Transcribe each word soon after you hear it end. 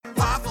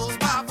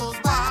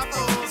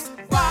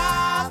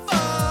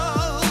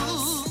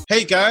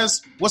Hey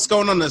guys, what's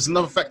going on? There's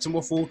another Fact and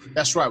Waffle.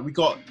 That's right, we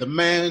got the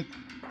man,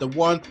 the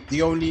one,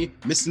 the only,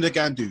 Mr.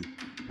 Ngandu.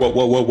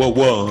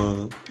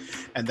 Whoa.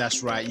 And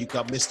that's right, you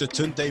got Mr.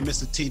 Tunde,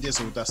 Mr. T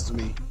Dizzle, that's to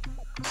me.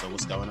 So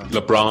what's going on?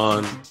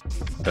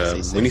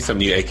 LeBron. We need some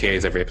new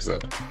AKAs every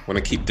episode. Want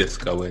to keep this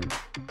going.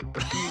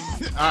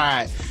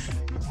 Alright,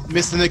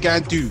 Mr.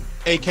 Ngandu,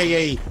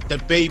 aka the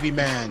baby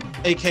man,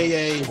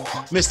 aka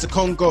Mr.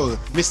 Congo,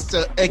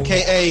 Mr.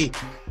 aka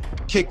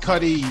Kid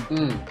Cudi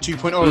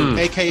 2.0,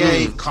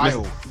 aka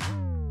Kyle.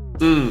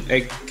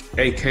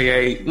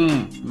 AKA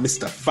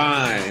Mr.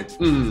 Fine.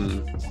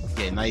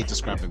 Yeah, now you're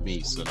describing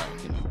me, so that,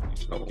 you know.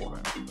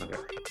 Okay.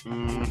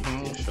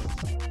 Mm-hmm. Yeah,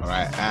 sure. All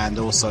right, and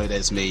also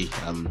there's me,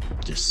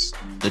 just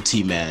the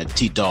T-Man,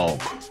 T-Dog,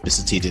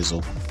 Mr. T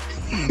Dizzle.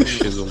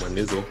 Shizzle my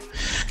nizzle.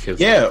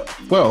 Yeah,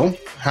 well,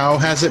 how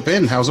has it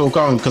been? How's it all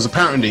going? Because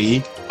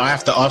apparently I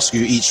have to ask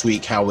you each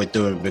week how we're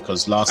doing,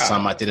 because last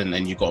time I didn't,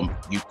 and you got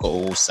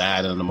all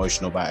sad and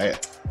emotional about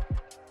it.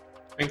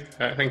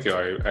 Thank you.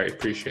 I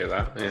appreciate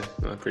that. Yeah,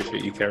 I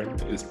appreciate you caring.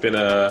 It's been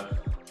a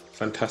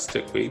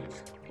fantastic week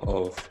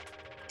of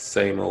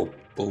same old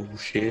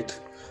bullshit.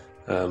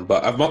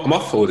 But I'm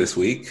off for this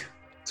week.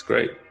 It's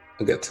great.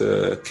 I get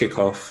to kick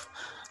off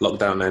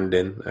lockdown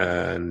ending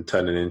and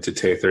turning into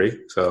tier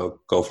 3. So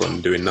go from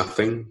doing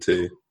nothing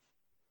to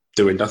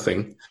doing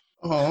nothing.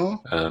 Oh,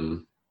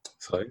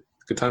 so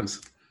good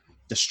times.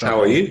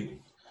 how are you?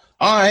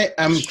 I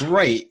am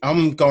great.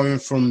 I'm going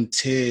from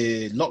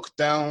tier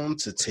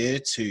lockdown to tier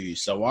 2,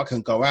 so I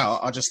can go out.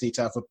 I just need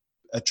to have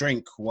a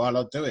drink while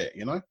I do it,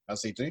 you know,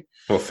 as they do.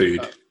 Or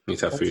food. Need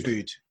to have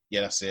food.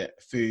 Yeah, that's it.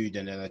 Food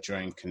and then a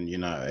drink, and you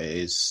know, it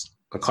is.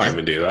 I can't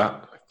even do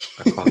that.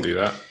 I can't do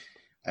that.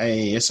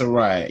 Hey, it's all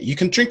right. You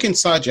can drink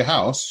inside your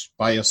house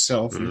by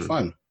yourself. You're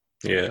fine.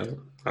 Yeah,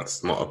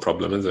 that's not a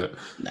problem, is it?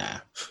 Nah,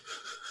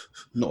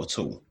 not at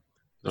all.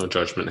 No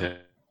judgment here.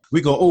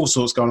 We got all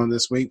sorts going on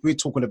this week. We're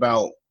talking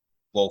about,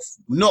 well,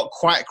 not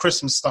quite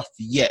Christmas stuff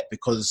yet,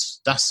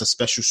 because that's a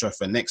special show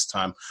for next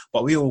time.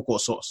 But we all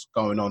got sorts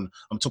going on.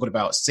 I'm talking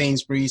about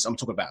Sainsbury's. I'm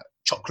talking about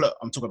chocolate.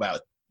 I'm talking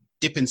about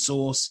dipping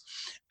sauce.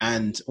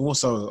 And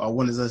also, I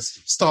wanted to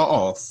start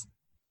off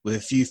with a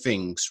few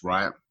things,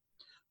 right,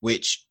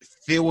 which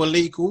feel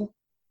illegal,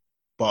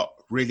 but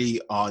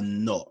really are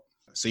not.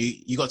 So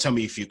you got to tell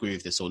me if you agree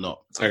with this or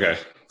not. Okay,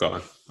 go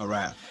on. All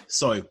right.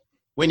 So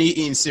when you're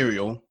eating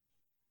cereal,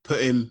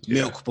 put in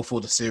milk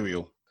before the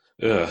cereal.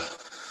 You're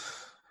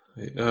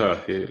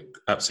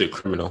absolute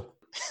criminal.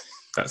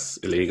 That's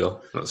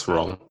illegal. That's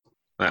wrong.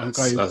 That's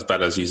as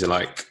bad as using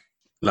like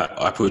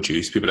apple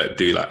juice. People that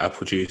do like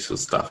apple juice or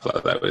stuff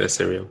like that with their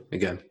cereal.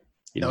 Again,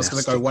 I was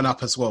going to go one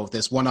up as well.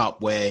 There's one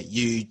up where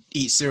you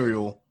eat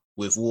cereal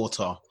with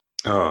water.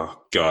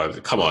 Oh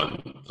God, come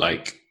on!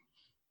 Like,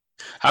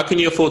 how can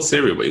you afford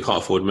cereal but you can't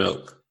afford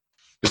milk?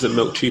 Is it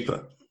milk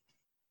cheaper?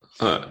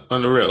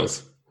 On the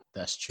rails.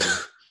 That's true.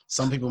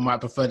 Some people might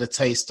prefer the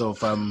taste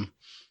of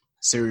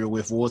cereal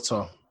with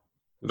water.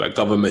 Like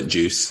government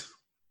juice.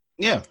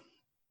 Yeah.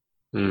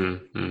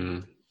 Nah,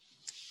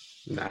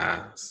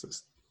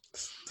 that's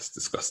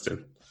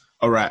disgusting.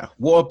 All right.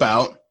 What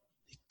about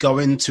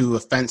going to a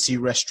fancy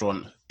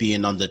restaurant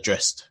being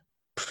underdressed?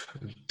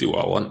 Do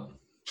what I want.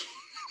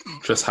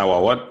 Dress how I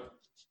want.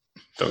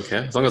 Don't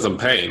care. As long as I'm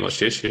paying, what's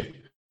the issue?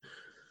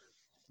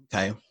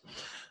 Okay.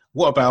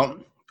 What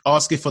about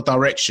asking for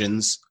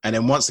directions, and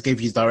then once I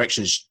give you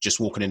directions, just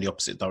walking in the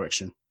opposite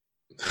direction?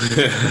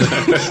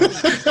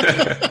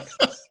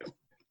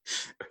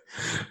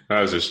 That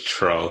was just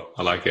troll.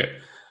 I like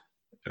it.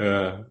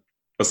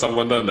 Has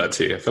someone done that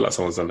to you? I feel like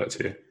someone's done that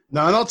to you.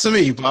 No, not to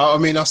me, but I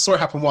mean, I saw it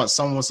happen once.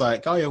 Someone was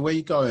like, "Oh yeah, where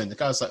you going?" The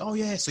guy was like, "Oh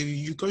yeah, so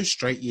you go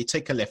straight, you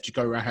take a left, you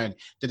go right.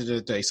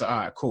 So all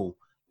right, cool.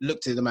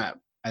 Looked at the map,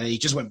 and then he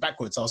just went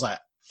backwards. I was like,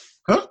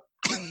 "Huh?"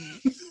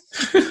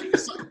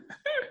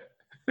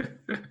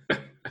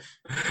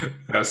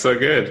 That's so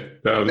good.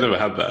 No, I've never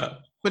had that.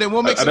 But then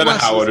what makes I don't know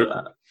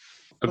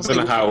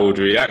how I would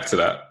react to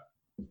that.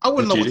 I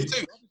wouldn't know what to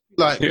do.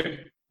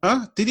 Like,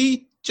 huh? Did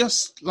he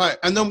just like?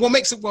 And then what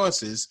makes it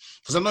worse is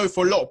because I know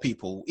for a lot of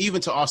people,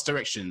 even to ask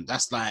direction,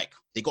 that's like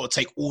they got to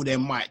take all their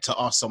might to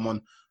ask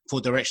someone for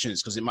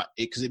directions because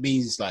it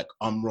means like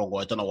I'm wrong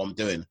or I don't know what I'm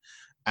doing.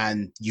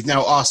 And you've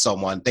now asked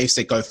someone, they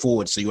say go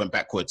forward, so you went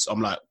backwards.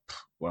 I'm like,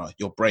 well,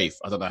 you're brave.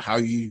 I don't know how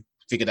you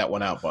figured that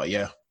one out, but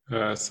yeah.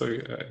 So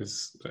that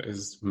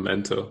is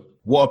mental.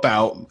 What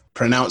about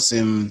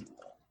pronouncing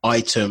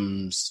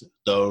items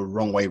the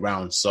wrong way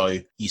round? So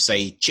you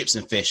say chips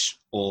and fish,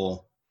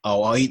 or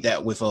I'll eat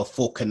that with a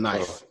fork and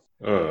knife.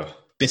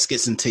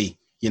 Biscuits and tea,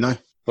 you know?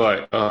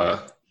 Like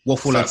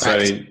waffle and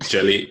saying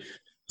jelly.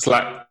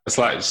 It's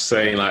like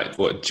saying like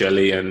what,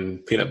 jelly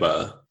and peanut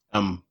butter.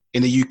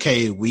 In the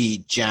UK we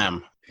eat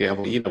jam. Yeah,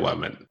 well, you know what I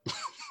meant.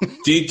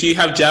 do you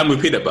have jam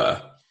with peanut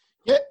butter?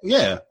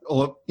 Yeah.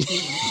 Or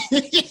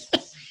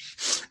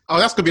oh,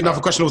 that's gonna be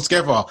another question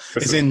altogether.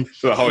 Is in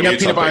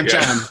peanut butter and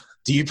jam.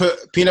 Do you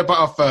put peanut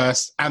butter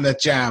first and the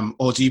jam,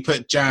 or do you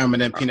put jam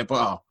and then peanut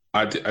butter?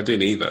 I do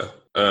neither.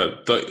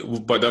 But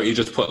don't you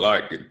just put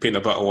like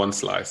peanut butter on one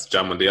slice,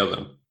 jam on the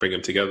other, bring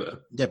them together?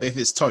 Yeah, but if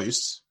it's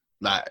toast,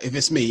 like if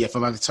it's me, if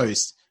I'm having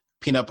toast,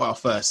 peanut butter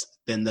first,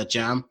 then the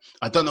jam.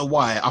 I don't know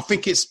why. I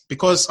think it's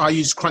because I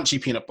use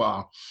crunchy peanut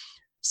butter.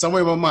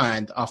 Somewhere in my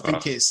mind, I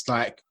think it's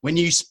like when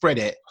you spread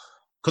it,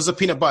 because the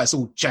peanut butter is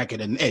all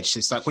jagged and edged.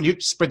 It's like when you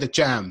spread the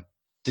jam,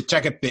 the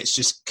jagged bits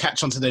just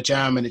catch onto the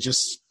jam and it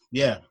just,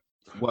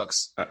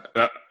 works.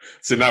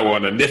 So now we're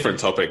on a different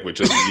topic, which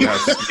is you have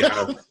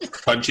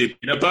crunchy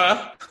peanut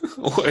butter.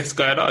 What is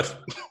going on?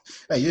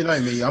 Hey, you know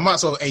me. I might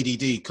as well ADD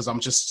because I'm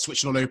just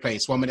switching all over the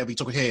place. 1 minute I'll be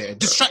talking here.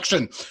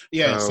 Distraction.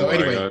 Yeah, so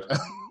anyway.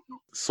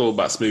 It's all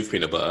about smooth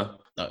peanut butter.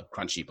 No,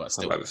 crunchy, but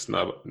still. About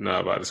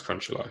this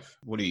crunchy life.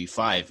 What are you,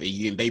 5? Are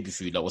you in baby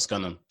food? Like, what's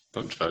going on?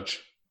 Don't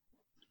judge.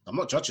 I'm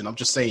not judging. I'm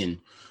just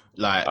saying,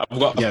 like... I've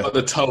got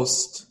the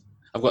toast.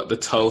 I've got the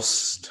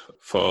toast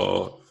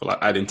for like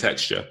adding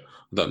texture.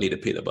 I don't need a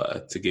peanut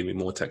butter to give me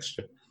more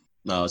texture.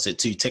 No, is it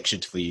too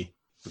textured for you?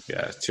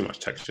 Yeah, too much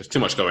texture. Too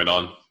much going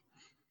on.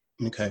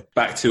 Okay.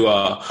 Back to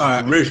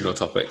our original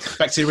topic.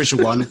 Back to the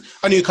original one.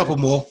 Only a couple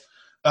more.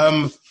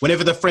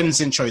 Whenever the Friends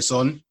intro's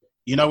on,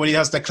 you know when he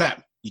has the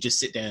clap, you just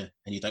sit there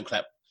and you don't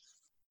clap.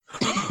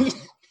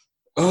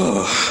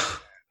 Oh,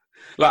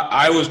 like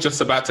I was just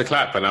about to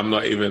clap and I'm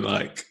not even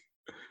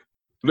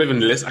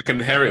listening. I can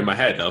hear it in my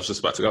head. I was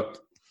just about to go.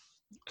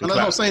 And I'm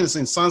not saying this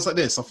in sounds like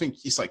this. I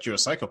think it's like you're a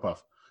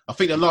psychopath. I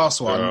think the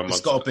last one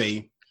one's got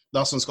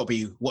to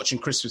be watching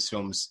Christmas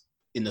films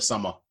in the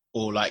summer,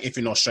 or like if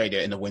you're in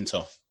Australia in the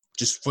winter,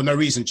 just for no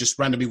reason, just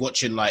randomly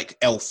watching like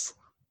Elf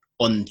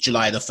on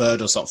July the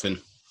 3rd or something.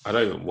 I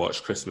don't even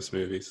watch Christmas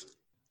movies,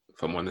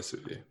 if I'm honest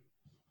with you.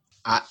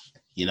 I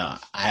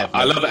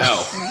love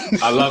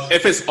Elf.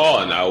 If it's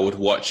on, I would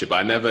watch it, but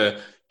I never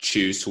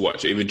choose to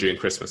watch it. Even during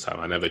Christmas time,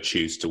 I never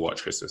choose to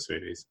watch Christmas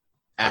movies.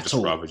 I'd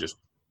rather just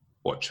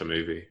watch a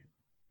movie,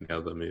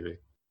 another movie.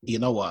 You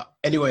know what?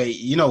 Anyway,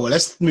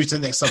 let's move to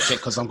the next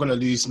subject because I'm going to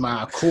lose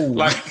my cool.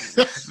 Like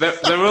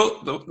they're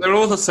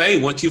all the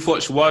same. Once you've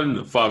watched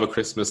one Father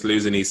Christmas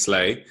losing his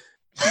sleigh,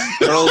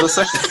 they're all the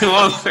same,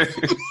 aren't they?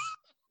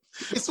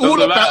 It's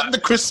all about the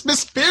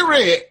Christmas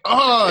spirit.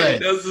 Oh,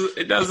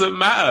 it doesn't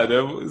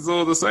matter. It's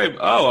all the same.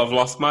 Oh, I've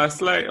lost my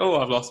sleigh. Oh,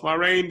 I've lost my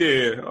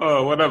reindeer.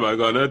 Oh, what am I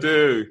gonna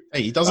do?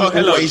 Hey, he doesn't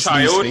always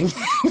child.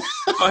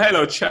 Oh,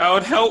 hello,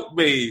 child. Help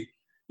me.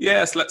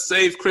 Yes, let's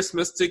save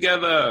Christmas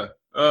together.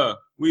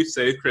 We've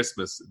saved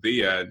Christmas.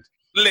 The end.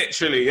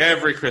 Literally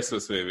every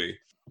Christmas movie,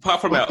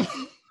 apart from Elf.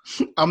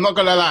 I'm not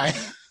gonna lie.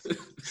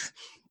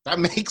 That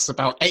makes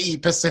about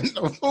 80%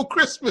 of all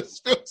Christmas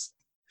films.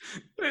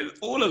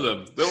 All of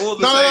them. They're all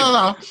the same.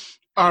 No.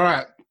 All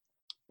right.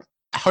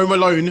 Home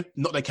Alone,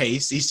 not the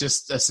case. He's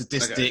just a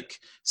sadistic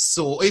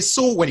Saw. It's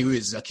Saw when he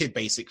was a kid,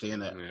 basically,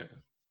 isn't it?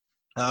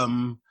 Yeah.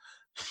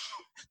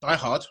 Die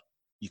Hard.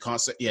 You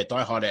can't say. Yeah,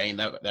 Die Hard. It ain't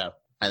there.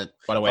 And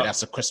by the way,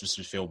 that's a Christmas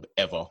film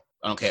ever.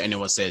 I don't care what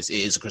anyone says. It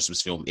is a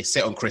Christmas film. It's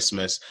set on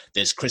Christmas.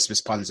 There's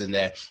Christmas puns in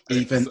there.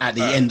 Even at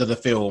the end of the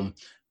film,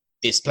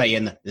 it's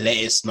playing "Let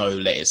It Snow,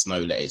 Let It Snow,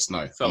 Let It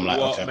Snow."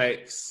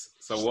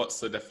 So what's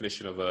the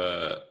definition of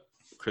a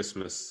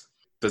Christmas?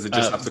 Does it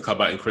just have to come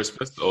out in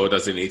Christmas, or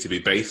does it need to be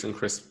based in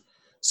Christmas?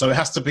 So it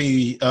has to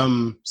be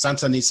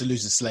Santa needs to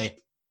lose his sleigh.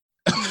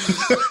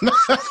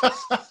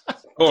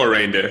 Or a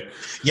reindeer.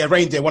 Yeah,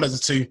 reindeer, one of the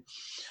two.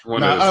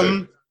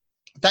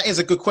 That is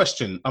a good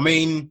question. I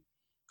mean,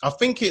 I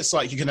think it's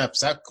like you can have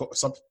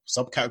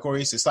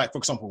subcategories. It's like, for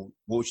example,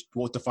 what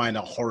would define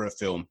a horror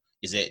film?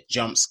 Is it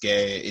jump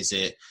scare? Is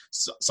it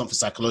something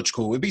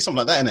psychological? It'd be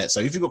something like that, innit? So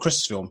if you've got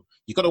Christmas film,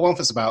 you've got the one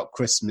that's about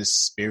Christmas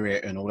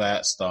spirit and all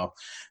that stuff.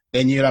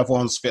 Then you'll have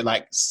ones that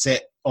like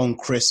set on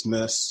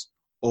Christmas,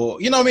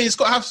 or, you know what I mean? It's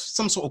got to have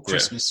some sort of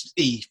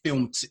Christmas-y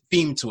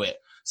theme to it.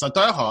 So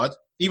Die Hard,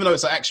 even though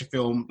it's an action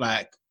film,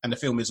 and the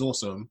film is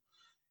awesome,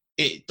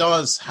 it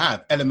does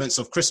have elements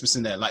of Christmas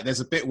in there. Like, there's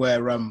a bit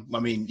where,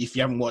 if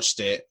you haven't watched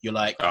it, you're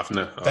like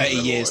 30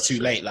 years too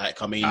late. It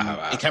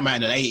came out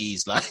in the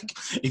 80s. Like,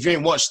 if you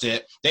ain't watched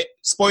it,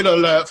 spoiler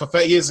alert for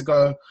 30 years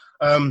ago,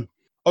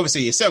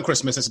 obviously, it's set on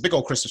Christmas. There's a big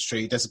old Christmas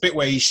tree. There's a bit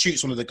where he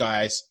shoots one of the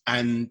guys,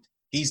 and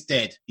he's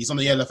dead. He's on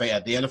the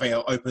elevator. The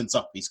elevator opens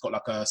up. He's got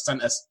like a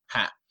Santa's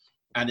hat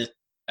and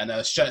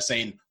a shirt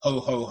saying, "Ho,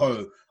 ho,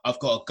 ho, I've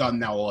got a gun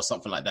now," or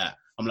something like that.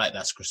 I'm like,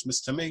 that's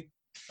Christmas to me.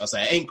 I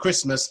say, it ain't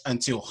Christmas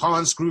until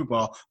Hans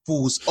Gruber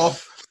falls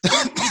off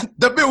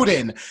the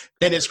building.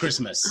 Then it's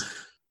Christmas.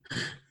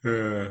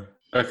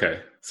 Okay.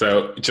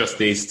 So it just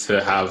needs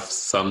to have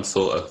some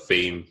sort of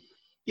theme.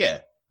 Yeah.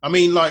 I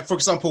mean, like, for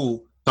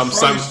example... Go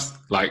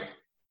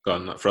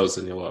on,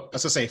 Frozen, you're what?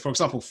 As I say, for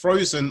example,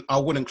 Frozen, I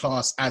wouldn't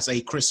class as a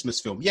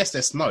Christmas film. Yes,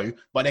 there's snow,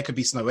 but there could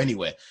be snow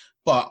anywhere.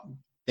 But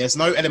there's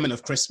no element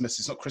of Christmas.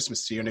 It's not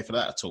Christmas to you or anything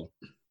like that at all.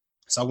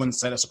 So I wouldn't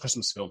say that's a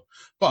Christmas film.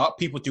 But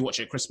people do watch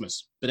it at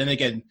Christmas. But then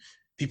again,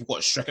 people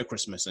watch Shrek at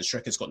Christmas, and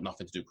Shrek has got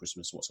nothing to do with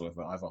Christmas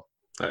whatsoever either.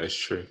 That is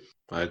true.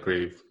 I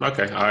agree.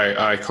 Okay,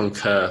 I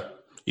concur.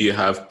 You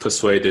have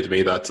persuaded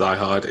me that Die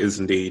Hard is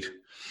indeed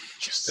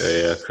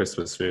a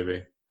Christmas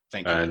movie.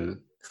 Thank you. And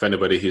if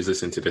anybody who's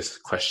listening to this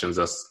questions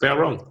us, they are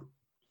wrong.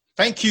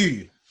 Thank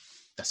you.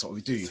 That's what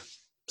we do.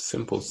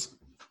 Simples.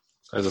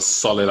 That's a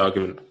solid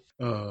argument.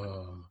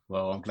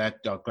 Well, I'm glad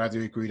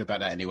you agreed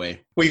about that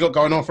anyway. What you got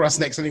going on for us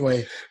next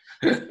anyway?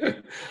 You've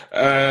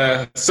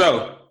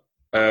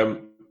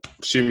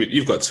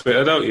got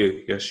Twitter, don't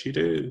you? Yes, you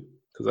do.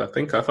 Because I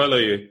think I follow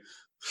you.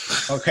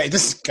 Okay,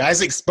 this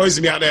guy's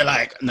exposing me out there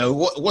like, no,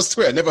 what's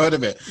Twitter? Never heard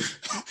of it.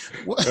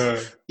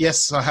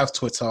 Yes, I have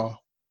Twitter.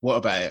 What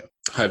about it?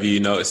 Have you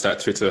noticed that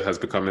Twitter has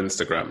become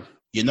Instagram?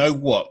 You know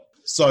what?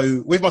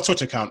 So with my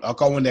Twitter account, I'll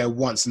go on there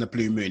once in a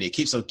blue moon. It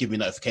keeps on giving me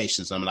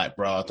notifications. I'm like,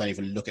 bro, I don't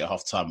even look at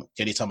half time.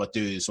 The only time I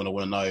do is when I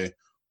want to know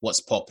what's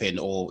popping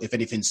or if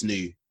anything's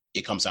new,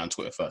 it comes out on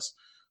Twitter first.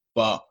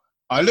 But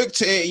I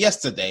looked at it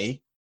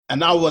yesterday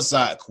and I was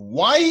like,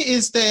 why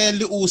is there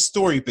little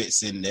story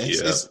bits in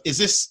this? Yeah. Is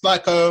this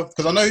like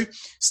because I know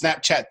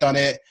Snapchat done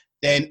it,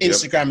 then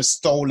Instagram has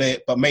stole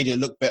it but made it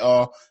look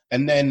better,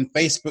 and then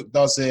Facebook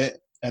does it,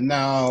 and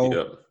now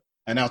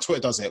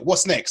Twitter does it.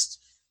 What's next?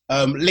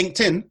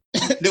 LinkedIn,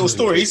 little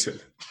stories.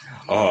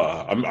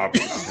 I'm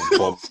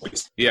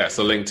yeah.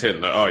 So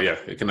LinkedIn. Oh yeah,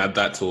 you can add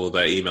that to all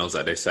the emails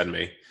that they send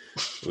me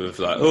with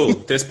like, oh,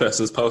 this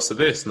person's posted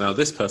this. Now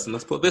this person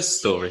has put this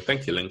story.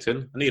 Thank you,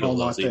 LinkedIn. I need all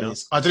those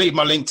emails. I deleted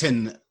my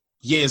LinkedIn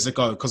years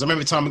ago because I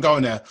remember the time I'm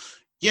going there.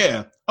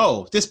 Yeah.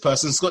 Oh, this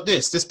person's got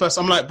this. This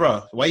person. I'm like,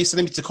 bro, why are you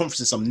sending me to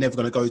conferences I'm never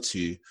going to go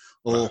to?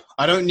 Or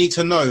I don't need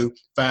to know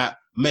that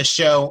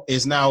Michelle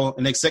is now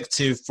an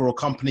executive for a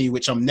company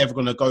which I'm never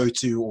going to go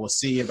to or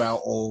see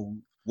about or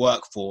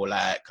work for.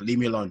 Like, leave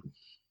me alone.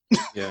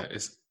 Yeah,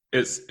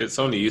 it's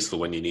only useful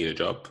when you need a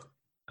job.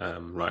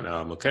 Right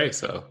now I'm okay,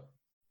 so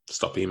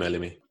stop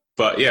emailing me.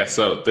 But yeah,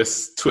 so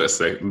this Twitter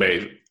thing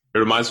it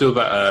reminds me of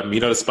that,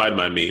 the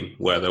Spider-Man meme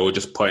where they're all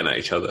just pointing at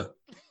each other.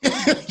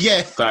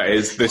 Yeah.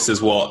 This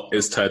is what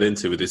it's turned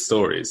into with these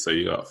stories. So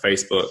you got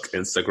Facebook,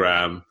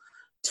 Instagram,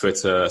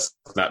 Twitter,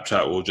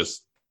 Snapchat, all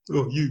just,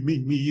 oh, you, me,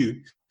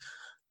 you.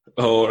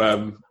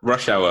 Or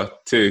Rush Hour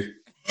too.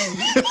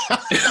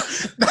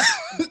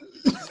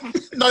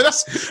 No,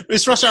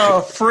 it's Rush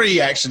Hour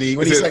 3 actually.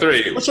 When he's like,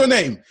 3? What's your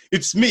name?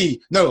 It's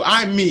me. No,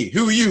 I'm me.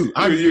 Who are you?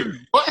 I'm you.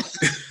 What?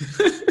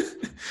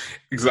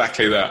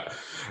 Exactly that.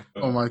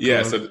 Oh my god.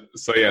 Yeah. So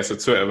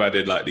Twitter have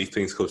added like these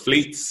things called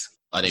fleets.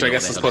 Which I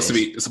guess it's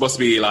supposed to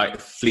be like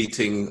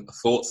fleeting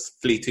thoughts,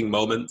 fleeting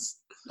moments.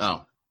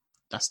 Oh,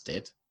 that's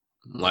dead.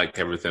 Like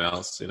everything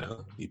else,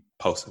 you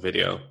post a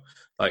video.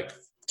 Like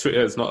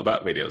Twitter is not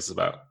about videos; it's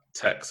about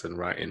text and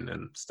writing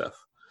and stuff.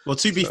 Well,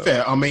 to be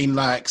fair, I mean,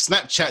 like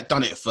Snapchat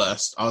done it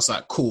first. I was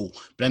like, cool.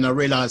 But then I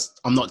realized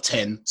I'm not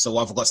 10, so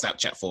what have I got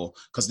Snapchat for?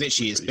 Because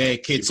literally, it's bare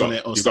kids on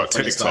it or stuff.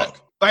 You've got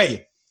TikTok.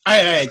 Like,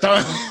 hey,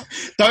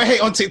 don't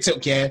hate on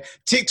TikTok. Yeah,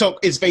 TikTok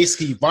is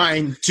basically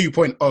Vine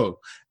 2.0.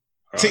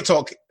 Right.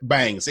 TikTok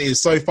bangs. It is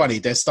so funny.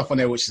 There's stuff on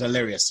there which is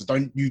hilarious. So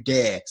don't you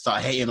dare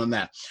start hating on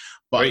that.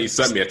 But wait, you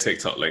sent me a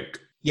TikTok link.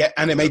 Yeah,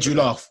 and it made you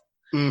laugh.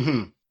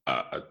 Mm-hmm.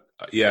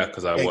 Yeah,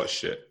 because I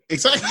watched it.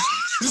 Exactly.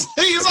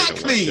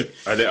 Exactly.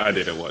 I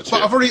didn't watch it.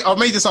 But I've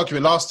made this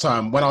argument last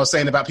time when I was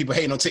saying about people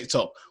hating on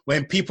TikTok.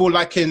 When people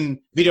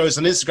liking videos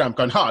on Instagram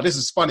going, this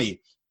is funny.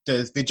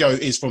 The video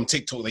is from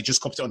TikTok. They just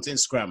copied it onto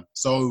Instagram.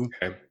 So,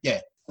 yeah,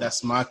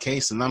 that's my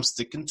case, and I'm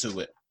sticking to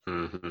it.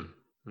 Mm-hmm.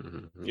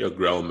 Mm-hmm. You're a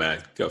grown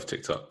man. Get off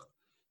TikTok.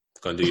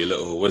 Go and do your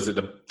little, was it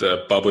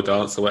the bubble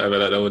dance or whatever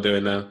that they were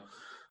doing now?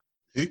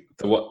 Who?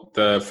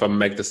 From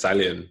Meg Thee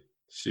Stallion.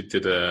 She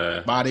did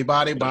a... Body.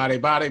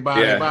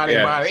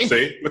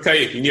 See? Look at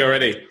you. You knew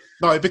already.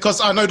 No,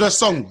 because I know the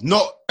song.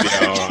 Not... Yeah,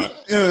 all right.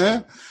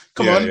 Yeah.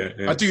 Come on.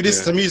 Yeah, I do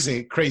this to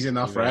music. Crazy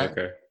enough, right?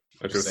 Okay.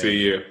 I can see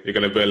you. You're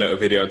going to do a little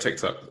video on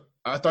TikTok.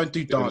 I don't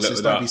do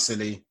dances. Don't be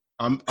silly.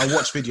 I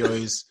watch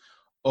videos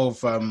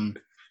of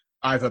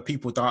either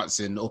people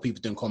dancing or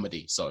people doing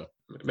comedy. So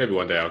maybe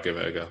one day I'll give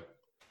it a go.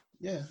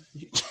 Yeah.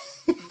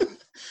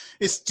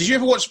 Did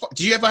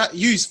you ever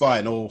use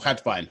Vine or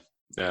had Vine?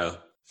 No.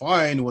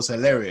 Vine was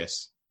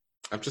hilarious.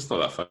 I'm just not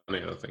that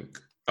funny, I don't think.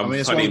 I'm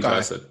funny in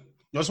person.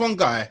 There's one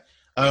guy,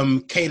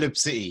 Caleb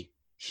City.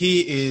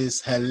 He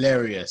is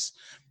hilarious.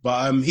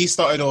 But he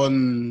started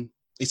on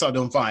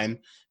Vine.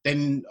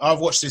 Then I've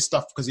watched his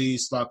stuff because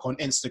he's like on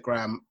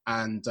Instagram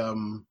and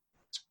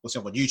what's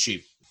the other one?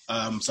 YouTube.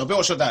 So I've been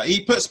watching that.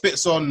 He puts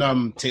bits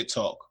on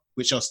TikTok,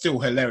 which are still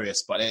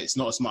hilarious, but it's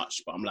not as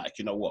much. But I'm like,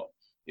 you know what?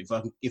 If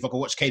I can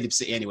watch Caleb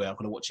City anyway, I'm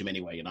gonna watch him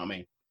anyway. You know what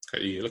I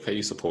mean? Look at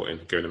you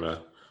supporting, giving him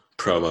a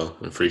promo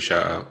and free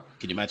shout out.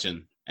 Can you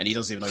imagine? And he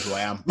doesn't even know who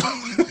I am.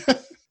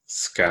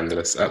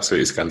 Scandalous,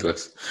 absolutely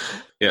scandalous.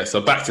 Yeah.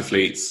 So back to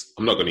fleets.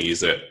 I'm not going to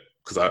use it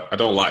because I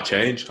don't like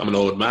change. I'm an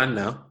old man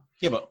now.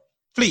 Yeah, but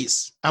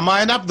fleets. Am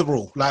I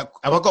inevitable? Like,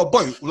 have I got a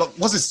boat? Like,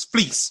 what's this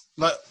fleets?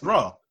 Like,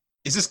 bro,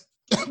 is this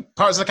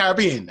Pirates of the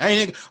Caribbean?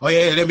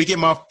 Let me get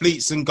my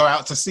fleets and go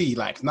out to sea.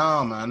 Like,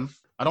 nah, man.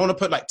 I don't want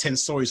to put like 10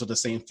 stories of the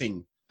same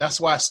thing. That's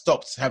why I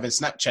stopped having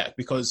Snapchat,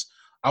 because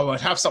I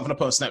would have something to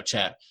put on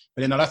Snapchat,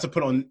 but then I'd have to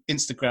put it on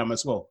Instagram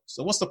as well.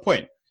 So what's the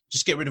point?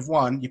 Just get rid of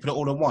one, you put it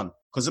all on one.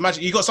 Because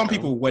imagine, you got some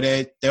people where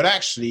they would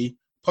actually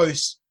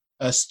post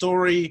a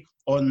story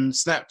on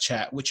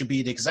Snapchat, which would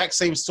be the exact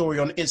same story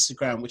on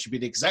Instagram, which would be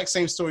the exact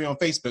same story on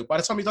Facebook. By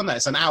the time you've done that,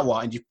 it's an hour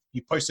and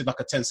you posted like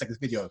a 10-second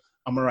video.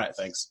 I'm all right,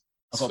 thanks.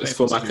 It's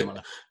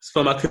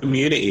for my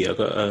community. I've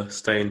got to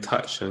stay in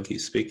touch and keep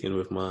speaking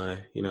with my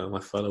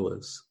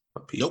followers,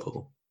 my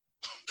people.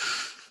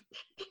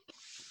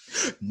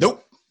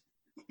 Nope.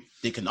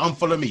 They can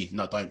unfollow me.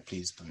 No,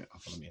 please don't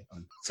unfollow me.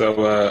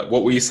 So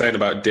what were you saying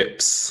about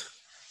dips?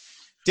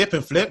 Dip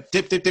and flip,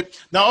 dip.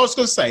 Now, I was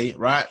going to say,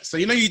 right, so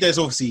there's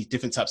obviously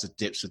different types of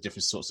dips for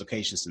different sorts of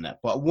occasions and that,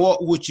 but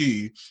what would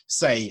you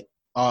say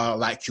are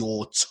like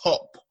your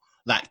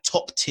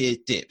top tier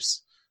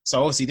dips?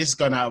 So obviously this is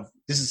going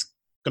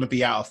to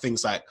be out of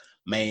things like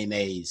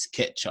mayonnaise,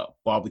 ketchup,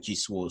 barbecue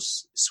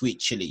sauce, sweet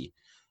chili,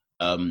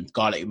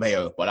 garlic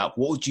mayo. But like,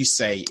 what would you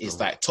say is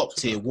like top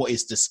tier? What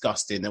is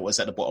disgusting and what's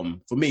at the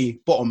bottom? For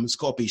me, bottom's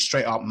got to be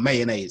straight up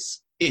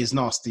mayonnaise. It is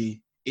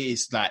nasty. It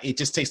is like, it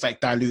just tastes like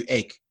dilute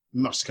egg.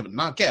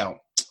 Nah, get out.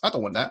 I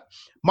don't want that.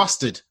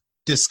 Mustard,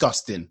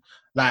 disgusting.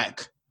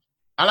 Like,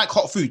 I like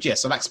hot food,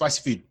 yes. I like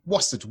spicy food.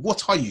 Mustard,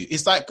 what are you?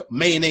 It's like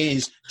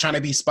mayonnaise trying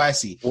to be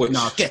spicy.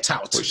 Get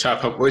out. Which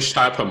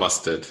type of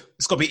mustard?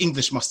 It's got to be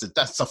English mustard.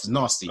 That stuff is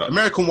nasty.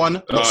 American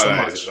one, not so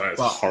much. That is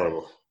but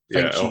horrible.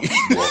 Thank you.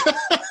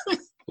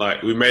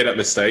 Like, we made that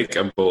mistake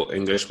and bought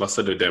English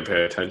mustard. We didn't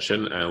pay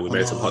attention, and we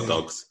made some hot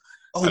dogs.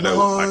 Oh,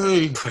 no.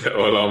 I put it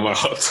all on my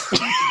hot.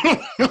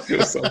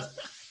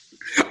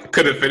 I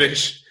couldn't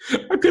finish.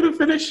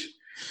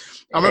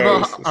 I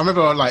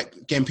remember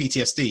like getting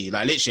PTSD.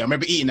 Like literally, I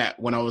remember eating that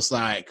when I was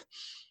like,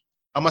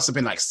 I must have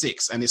been like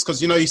 6. And it's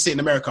because, you sit in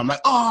America, I'm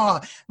like,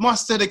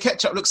 mustard and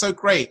ketchup looks so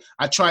great.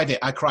 I tried it.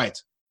 I cried.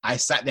 I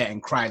sat there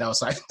and cried. I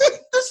was like,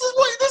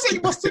 this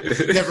ain't mustard.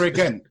 Never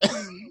again.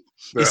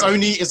 It's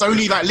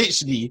only like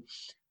literally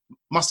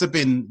must have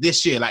been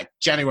this year, like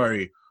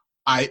January.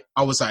 I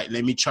was like,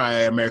 let me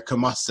try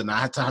American mustard. And I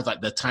had to have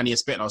like the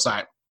tiniest bit. And I was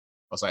like,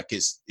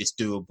 it's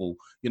doable,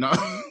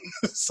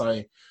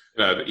 So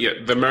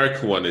the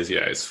American one is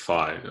it's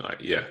fine.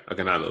 Like, I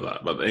can handle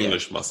that. But the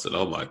English mustard,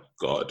 oh my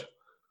god,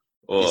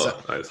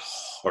 that is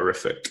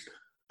horrific.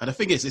 And the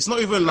thing is, it's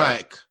not even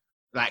like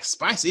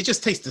spicy. It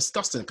just tastes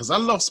disgusting because I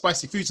love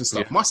spicy foods and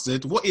stuff.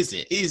 Mustard, what is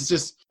it? It is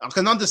just I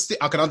can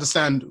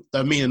understand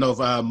the meaning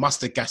of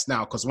mustard gas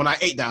now because when I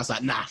ate that, I was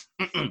like, nah,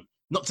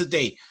 not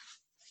today.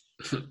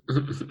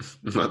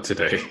 Not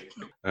today.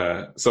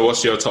 So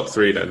what's your top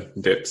 3 then,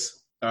 dips?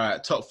 All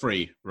right, top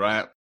 3,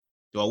 right?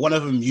 Well, one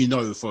of them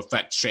for a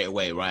fact straight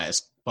away, right?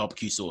 It's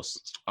barbecue sauce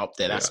up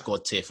there. That's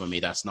God tier for me.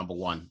 That's number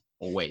 1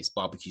 always,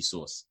 barbecue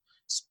sauce.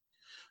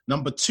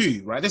 Number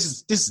 2, right?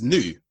 This is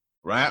new,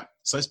 right?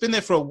 So it's been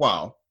there for a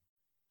while,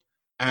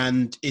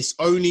 and it's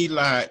only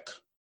like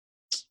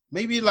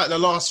maybe like the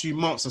last few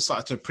months I've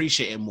started to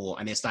appreciate it more,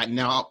 and it's like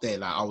now up there.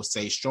 Like I would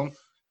say, strong,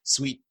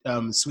 sweet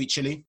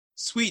chili.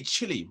 Sweet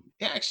chili.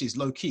 It actually is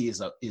low key.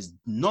 Is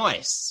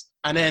nice.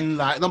 And then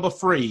like number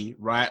 3,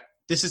 right?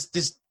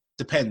 This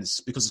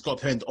depends because it's got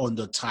to depend on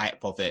the type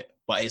of it,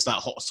 but it's like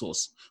hot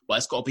sauce. But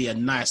it's got to be a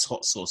nice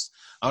hot sauce.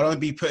 I don't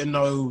be putting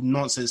no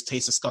nonsense,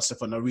 taste disgusting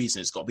for no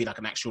reason. It's got to be like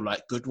an actual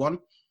like good one.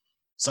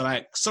 So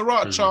like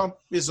sriracha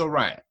is all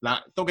right.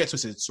 Like don't get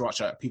twisted,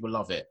 sriracha, people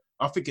love it.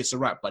 I think it's all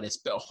right, but there's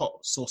better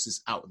hot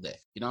sauces out there.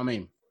 You know what I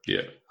mean?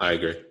 Yeah, I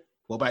agree.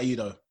 What about you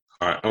though?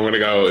 All right, I'm gonna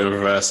go in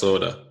reverse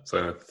order.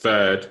 So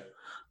 3rd,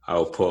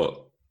 I'll put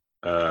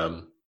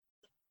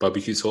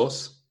barbecue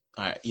sauce.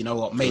 All right, you know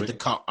what? Made the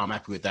cut. I'm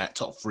happy with that.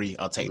 Top 3,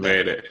 I'll take that.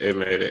 Made it.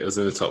 It was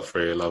in the top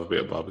 3. I love a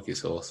bit of barbecue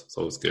sauce,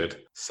 so it's good.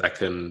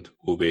 2nd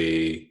will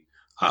be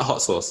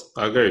hot sauce.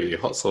 I agree with you.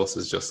 Hot sauce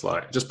is just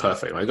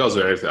perfect. Like, it goes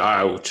with everything.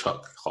 I will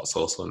chuck hot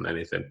sauce on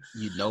anything.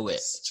 You know it.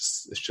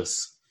 It's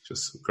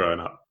just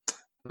growing up.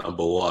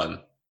 Number 1,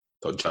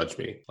 don't judge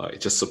me. Like,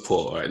 just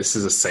support. Right, this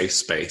is a safe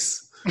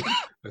space.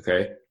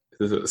 Okay,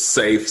 this is a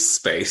safe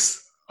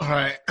space. All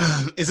right.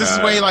 Is this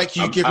the way like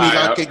you give me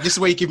this is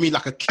where you give me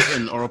like a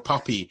kitten or a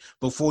puppy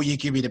before you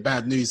give me the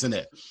bad news, isn't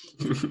it?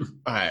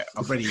 All right,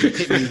 I'm ready.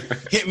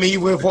 Hit me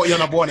with what your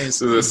number 1 is.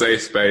 This is a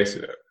safe space.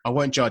 Yeah. I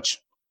won't judge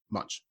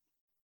much.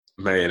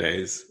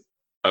 Mayonnaise.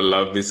 I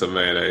love me some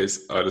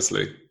mayonnaise.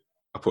 Honestly,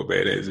 I put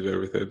mayonnaise with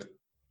everything.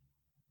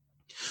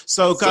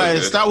 So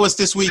guys, that was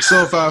this week's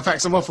of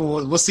Facts and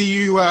Waffle. We'll see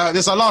you.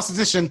 This is our last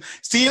edition.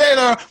 See you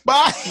later.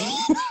 Bye.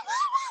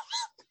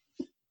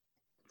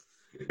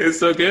 It's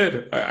so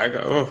good. I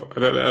don't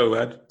know,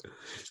 man.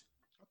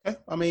 Okay,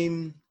 I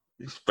mean,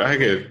 it's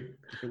banging.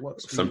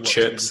 Some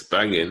chips,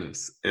 banging.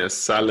 In a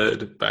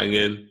salad,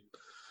 banging.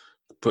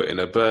 Put in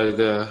a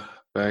burger,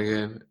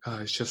 banging. Oh,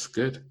 it's just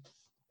good.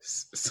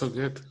 It's so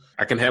good.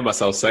 I can hear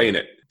myself saying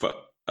it, but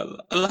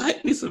I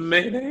like me some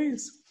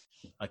mayonnaise.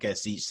 I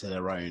guess each to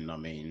their own. I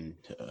mean,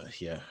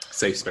 yeah.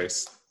 Safe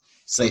space.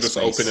 Safe just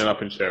space. Open it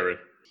up and share it.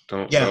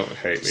 Don't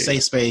hate me.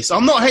 Safe space.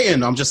 I'm not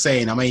hating. I'm just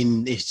saying. I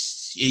mean,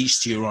 it's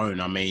each to your own.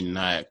 I mean,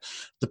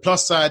 the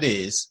plus side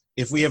is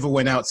if we ever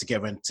went out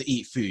together and to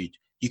eat food,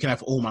 you can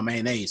have all my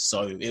mayonnaise,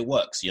 so it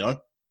works.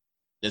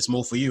 There's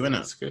more for you, innit?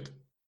 That's good.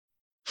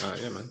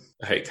 Yeah, man.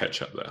 I hate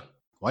ketchup though.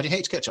 Why do you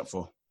hate ketchup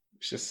for?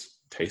 It just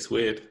tastes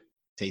weird.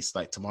 Tastes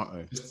like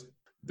tomato.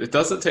 It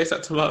doesn't taste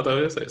like tomato,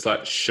 though, is it? It's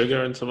like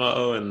sugar and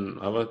tomato and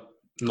other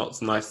not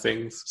so nice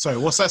things. Sorry,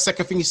 what's that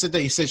second thing you said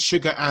there? You said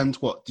sugar and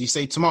what? Did you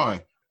say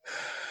tomato?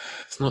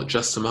 It's not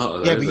just tomato,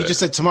 though, yeah, but you just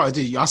said tomato,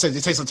 did you? I said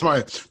it tastes like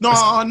tomato. No,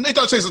 it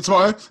don't taste like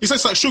tomato. It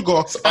tastes like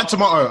sugar and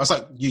tomato. I was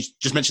like, you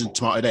just mentioned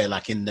tomato there,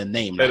 like in the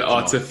name. Like,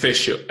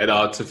 artificial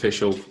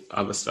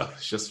other stuff.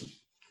 It's just,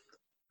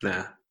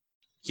 nah.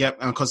 Yep,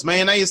 and because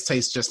mayonnaise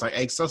tastes just like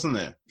eggs, doesn't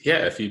it?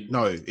 Yeah, if you...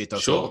 No, it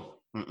doesn't. Sure.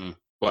 Mm-mm.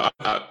 Well,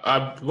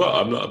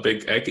 I'm not a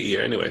big egg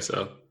eater anyway,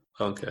 so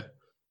I don't care.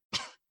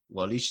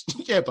 Well, at least,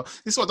 yeah, but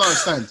this is what I don't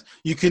understand.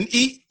 You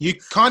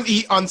can't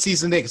eat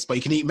unseasoned eggs, but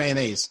you can eat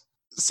mayonnaise.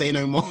 Say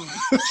no more.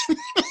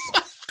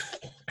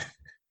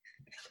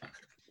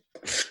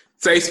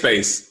 Safe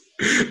space.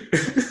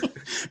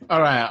 All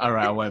right.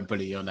 I won't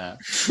bully you on that.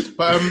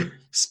 But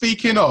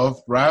speaking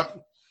of, right,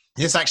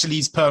 this actually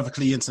leads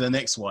perfectly into the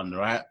next one,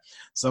 right?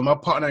 So my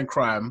partner in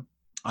crime,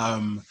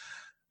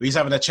 we was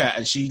having a chat,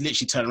 and she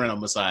literally turned around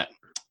and was like,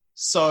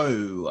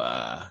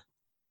 "So,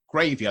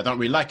 gravy, I don't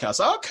really like it." I was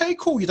like, "Okay,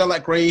 cool. You don't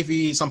like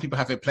gravy? Some people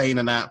have it plain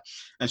and that."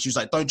 And she was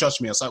like, "Don't judge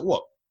me." I was like,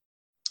 "What?"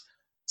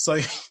 So,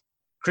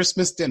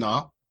 Christmas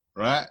dinner,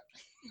 right?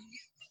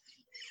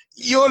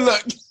 Your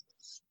look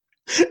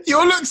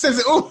says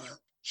it all.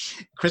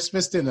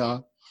 Christmas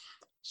dinner,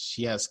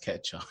 she has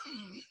ketchup.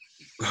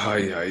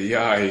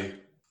 Ay.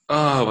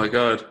 Oh my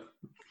god.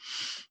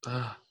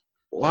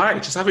 Why?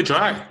 Just have it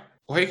dry.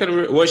 Why are you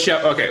gonna? What's she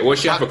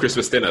have for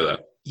Christmas dinner though?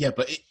 Yeah,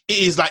 but it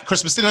is like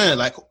Christmas dinner,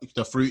 like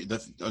the fruit,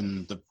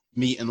 and the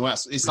meat and all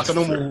that. It's like a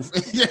normal.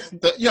 You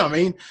know what I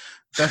mean?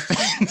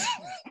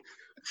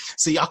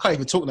 See, I can't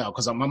even talk now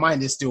because my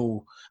mind is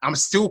still. I'm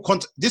still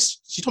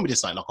She told me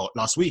this like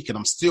last week, and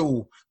I'm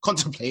still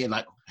contemplating.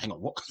 Like, hang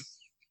on, what?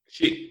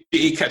 She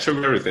eat ketchup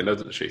and everything,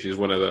 doesn't she? She's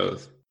one of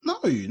those. No,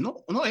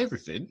 not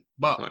everything.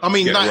 But like, I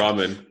mean, like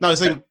ramen. No,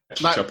 it's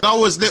like when I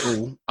was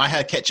little, I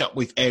had ketchup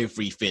with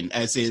everything.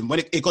 As in, when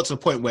it got to the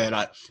point where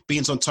like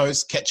beans on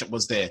toast, ketchup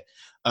was there.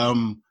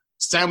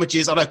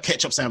 Sandwiches, I'd have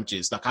ketchup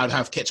sandwiches. Like I'd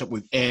have ketchup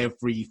with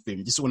everything.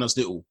 This is when I was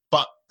little.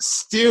 But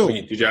still,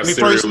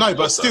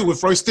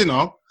 with roast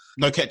dinner,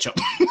 no ketchup.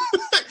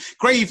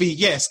 Gravy,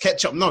 yes.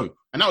 Ketchup, no.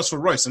 And that was for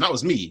roast, and that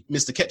was me,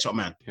 Mr. Ketchup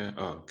Man. Yeah.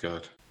 Oh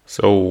god.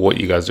 So, what are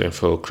you guys doing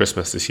for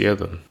Christmas this year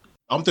then?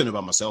 I'm doing it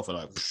by myself. And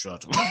like,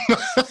 shut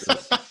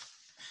up.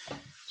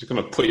 You're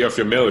gonna put you off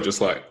your meal,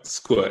 just like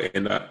squirt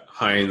in that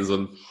Heinz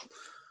and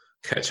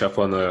ketchup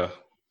on the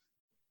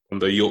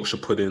Yorkshire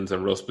puddings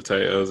and roast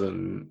potatoes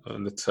and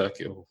the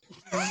turkey.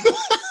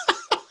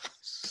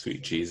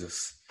 Sweet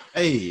Jesus.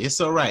 Hey, it's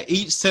all right.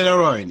 Each to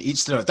their own.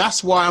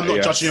 That's why I'm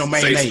not judging your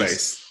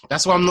mayonnaise.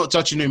 That's why I'm not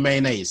judging your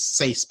mayonnaise.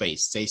 Safe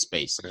space.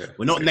 Yeah.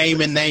 We're not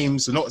naming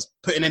names. We're not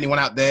putting anyone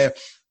out there.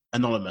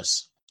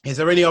 Anonymous. Is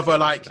there any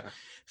other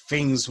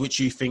things which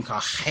you think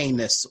are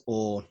heinous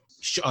or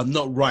are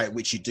not right,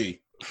 which you do?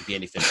 It could be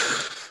anything.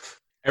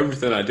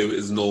 Everything I do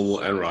is normal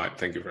and right.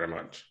 Thank you very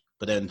much.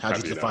 But then how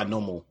do you define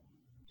normal?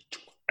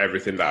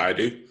 Everything that I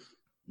do.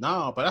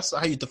 No, but that's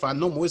not how you define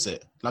normal, is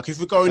it? Like if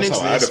we're going into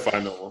this, I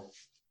define normal.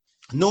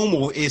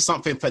 Normal is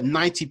something that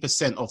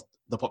 90% of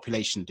the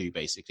population do,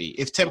 basically.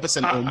 If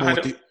 10% or more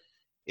do...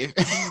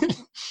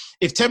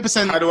 If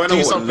 10% how do I know do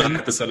what something,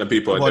 9% of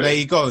people are well, doing? there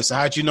you go. So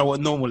how do you know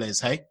what normal is,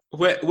 hey?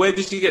 Where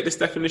did you get this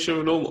definition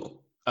of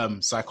normal?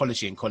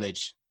 Psychology in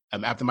college.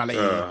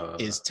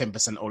 Abnormality is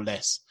 10% or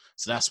less.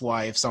 So that's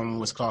why if someone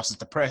was classed as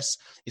depressed,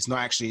 it's not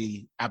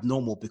actually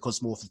abnormal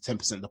because more than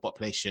 10% of the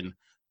population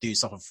do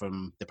suffer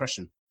from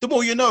depression. The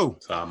more you know.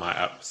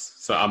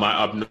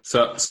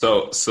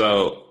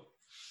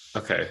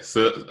 Okay.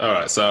 So all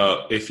right.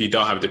 So if you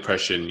don't have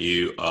depression,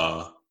 you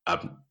are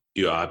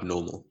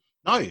abnormal.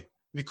 No,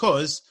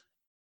 because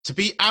to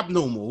be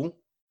abnormal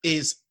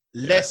is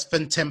less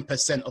than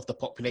 10% of the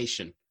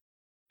population.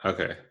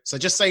 Okay. So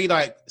just say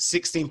like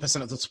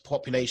 16% of the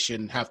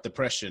population have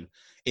depression.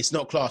 It's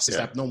not classed as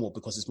abnormal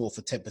because it's more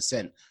for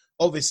 10%.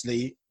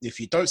 Obviously, if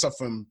you don't suffer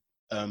from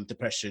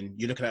depression,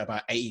 you're looking at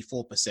about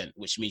 84%,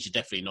 which means you're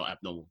definitely not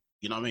abnormal.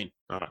 You know what I mean?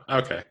 All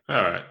right. Okay.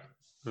 All right.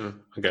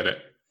 I get it.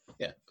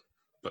 Yeah.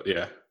 But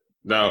yeah,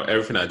 no,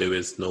 everything I do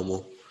is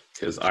normal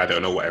because I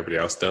don't know what everybody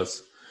else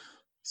does.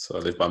 So I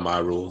live by my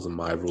rules and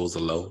my rules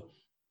alone.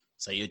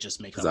 So you're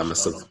just making because I'm a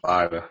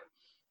survivor.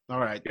 All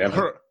right. Yeah.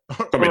 All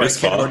right, this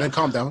far. Then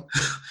calm down.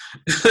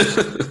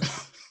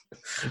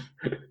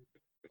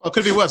 It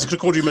could be worse. I could have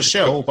called you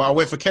Michelle, but I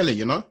went for Kelly,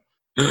 you know?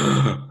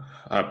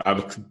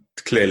 I'm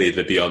clearly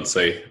the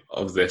Beyonce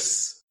of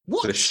this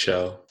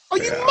show. Are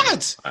you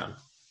mad?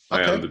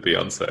 I am the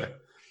Beyonce.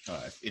 All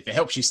right. If it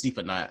helps you sleep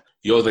at night.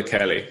 You're the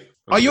Kelly.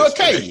 Are you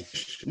okay?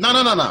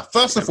 No.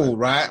 First of all,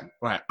 right.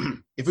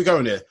 If we go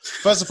in there,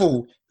 first of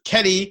all,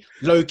 Kelly,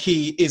 low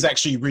key, is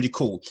actually really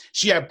cool.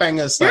 She had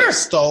bangers like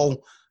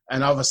Stole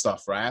and other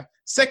stuff, right?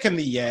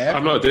 Secondly,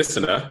 I'm not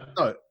dissing her.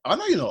 No, I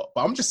know you're not,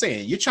 but I'm just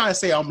saying, you're trying to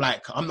say I'm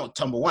not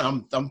number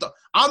one.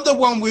 I'm the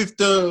one with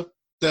the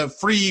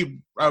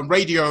free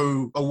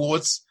radio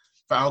awards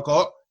that I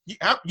got.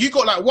 You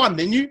got like one,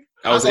 didn't you?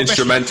 I was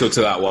instrumental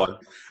to that one.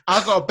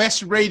 I got a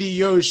best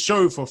radio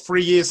show for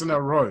 3 years in a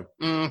row.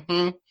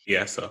 Mm-hmm.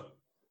 Yeah, so.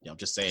 Yeah, I'm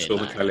just saying.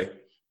 Phil Kelly.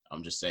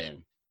 I'm just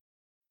saying.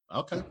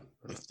 Okay,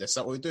 if that's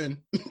not what we're doing,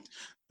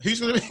 who's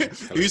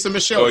the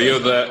Michelle? Oh, you're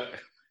the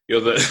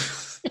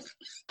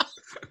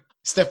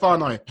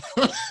Stefano.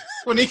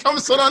 when he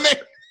comes on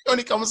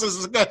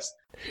as a guest.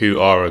 Who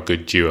are a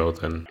good duo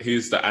then?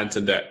 Who's the Ant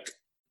and Dec?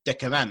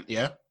 Dec and Ant,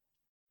 yeah.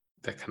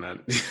 Dec and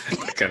Ant.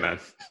 Dec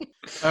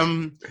and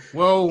Ant.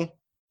 Well,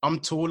 I'm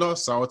taller,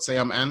 so I would say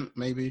I'm Ant,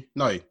 maybe.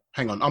 No,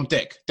 hang on, I'm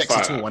Dec. Dec's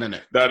the tall one, isn't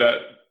it?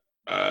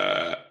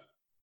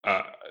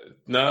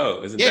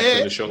 No, isn't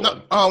Dec the short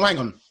one? Oh, hang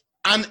on.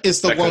 Ant is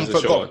the one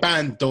that got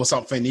banned or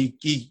something.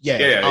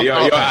 Yeah, you're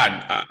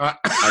Ant.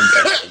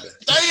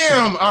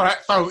 Damn! All right,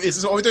 so is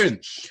this what we're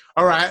doing?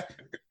 All right.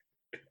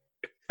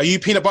 Are you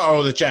peanut butter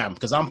or the jam?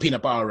 Because I'm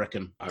peanut butter, I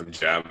reckon. I'm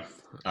jam.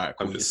 All right,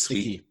 cool. I'm just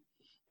sweet.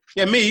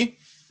 Yeah, me,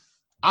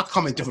 I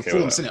come in different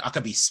forms, innit? I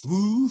could be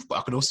smooth, but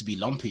I could also be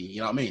lumpy.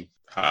 You know what I mean?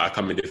 I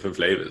come in different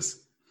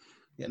flavors.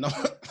 Yeah, no.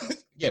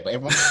 Yeah, but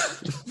everyone...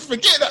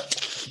 Forget that.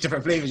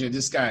 Different flavors, you're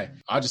this guy.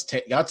 I'll just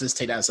take that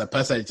as a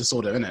personality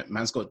disorder, innit?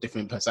 Man's got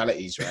different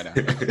personalities right now.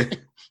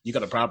 You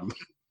got a problem.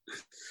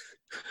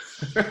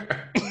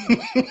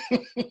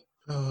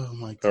 Oh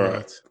my God. All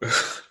right.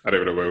 I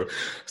don't even know where.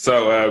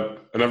 So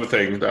another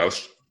thing that I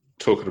was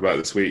talking about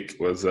this week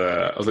was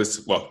I was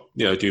listening,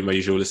 doing my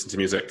usual listen to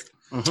music.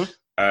 Mm-hmm.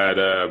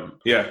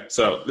 And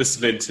so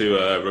listening to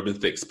Robin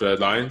Thicke's Blurred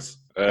Lines.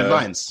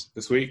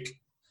 This week.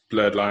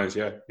 Blurred Lines,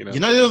 yeah. You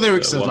know the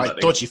lyrics are like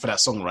dodgy for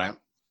that song, right?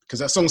 Because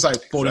that song's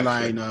like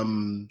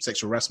borderline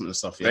sexual harassment and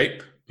stuff. Yeah.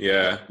 Rape?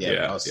 Yeah.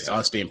 I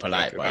was being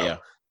polite, but yeah.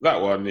 That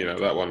one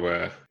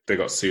where they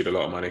got sued a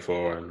lot of money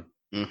for, and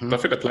I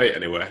think they play it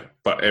anywhere,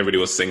 but everybody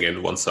was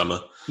singing One Summer.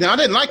 No, I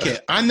didn't like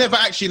it. I never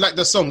actually liked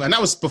the song, and that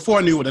was before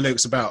I knew what the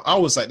lyrics about. I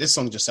was like, this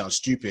song just sounds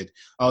stupid.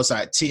 I was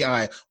like,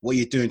 T.I., what are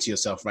you doing to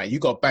yourself, right? You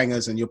got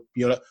bangers, and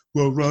you're like,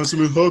 well, ransom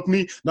and hug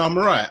me. No, I'm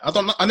alright.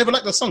 I never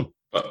liked the song.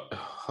 But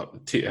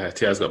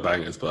T.I.'s got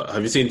bangers, but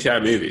have you seen T.I.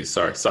 movies?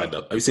 Sorry, side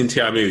note. Have you seen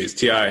T.I. movies?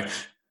 T.I.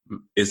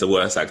 is the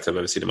worst actor I've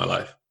ever seen in my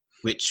life.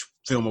 Which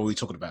film are we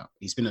talking about?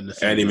 He's been in the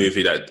film. Any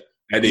movie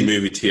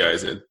T.I.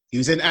 is in. He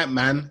was in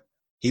Ant-Man.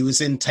 He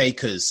was in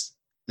Takers.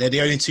 They're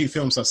the only two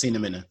films I've seen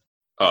him in.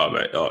 Oh,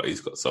 mate. Oh,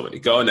 he's got so many.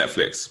 Go on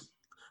Netflix.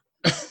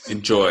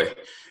 Enjoy.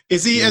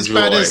 Is he as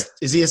bad as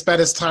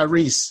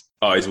Tyrese?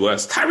 Oh, he's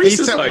worse. Tyrese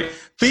is like...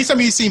 Please tell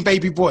me you've seen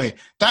Baby Boy.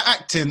 That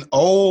acting,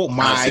 oh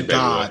my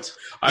God.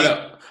 I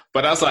know.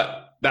 But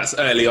that's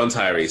early on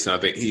Tyrese, and I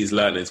think he's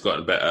learned, he's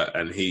gotten better,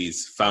 and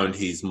he's found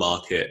his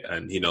market,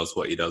 and he knows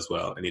what he does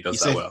well, and he does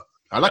that well.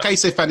 I like how you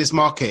say found his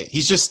market.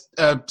 He's just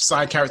a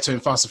side character in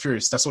Fast and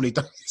Furious. That's all he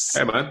does.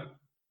 Hey, man.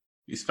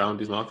 He's found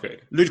his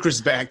market. Ludacris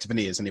is a better actor than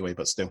he is anyway,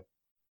 but still.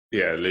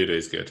 Yeah, Luda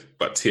is good.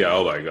 But T.I.,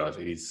 oh my God,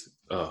 he's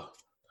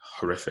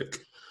horrific.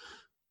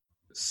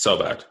 So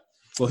bad.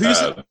 Well,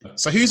 who's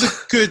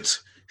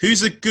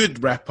a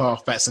good rapper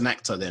that's an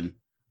actor then?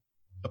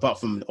 Apart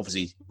from,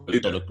 obviously,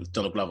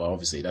 Donald Glover,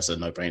 obviously. That's a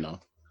no-brainer.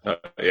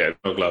 Donald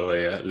Glover,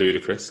 yeah.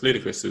 Ludacris.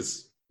 Ludacris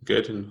is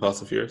good in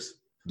Fast and Furious.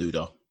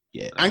 Luda,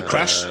 yeah. And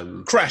Crash.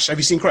 Crash, have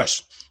you seen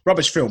Crash?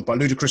 Rubbish film, but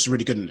Ludacris is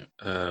really good in it.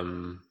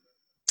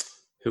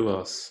 Who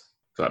else?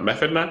 Like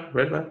Method Man?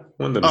 Redman?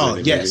 One of them. Oh,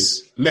 yes.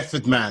 Movies.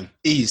 Method Man.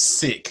 He's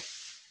sick.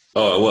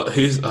 Oh, what?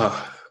 She's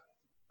not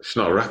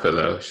a rapper,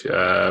 though.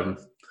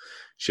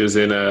 She was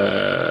in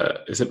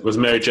was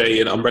Mary J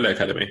in Umbrella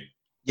Academy?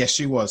 Yes,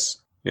 she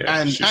was.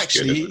 Yeah, and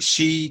actually,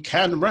 she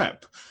can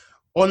rap.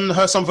 On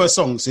some of her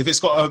songs, if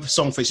it's got a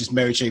song which is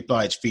Mary J.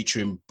 Blige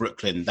featuring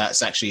Brooklyn,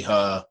 that's actually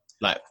her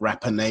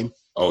rapper name.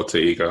 Alter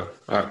ego.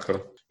 Ah,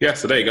 cool. Yeah,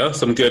 so there you go.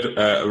 Some good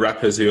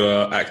rappers who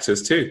are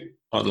actors too,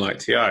 unlike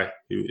T.I.,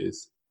 who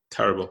is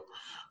terrible.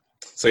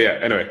 So yeah,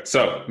 anyway,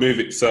 so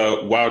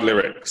wild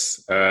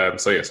lyrics. So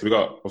we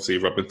got obviously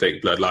Robin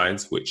Thicke, Blurred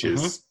Lines, which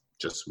is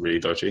just really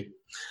dodgy.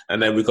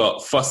 And then we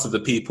got Fuss of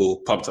the People,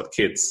 Pumped Up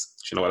Kids.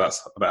 Do you know what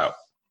that's about?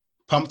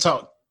 Pumped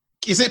Up.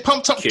 Is it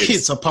Pumped Up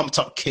Kids or Pumped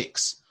Up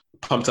Kicks?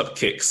 Pumped Up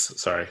Kicks,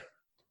 sorry.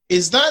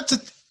 Isn't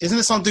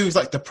it something to do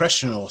with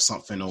depression or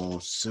something,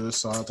 or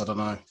suicide? I don't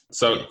know.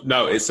 So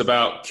no, it's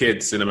about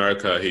kids in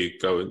America who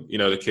go,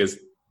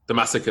 the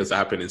massacres that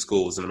happen in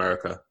schools in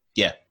America.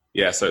 Yeah.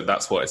 Yeah, so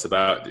that's what it's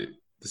about.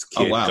 This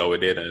kid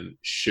going in and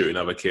shooting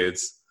other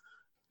kids.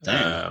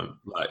 Damn.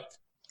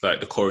 Like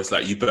the chorus,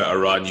 you better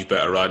run,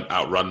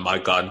 outrun my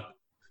gun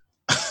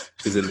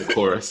is in the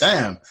chorus.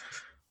 Damn.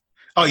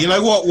 Oh, you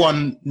know what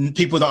one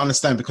people don't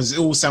understand because it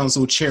all sounds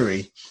all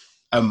cheery?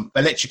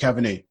 Electric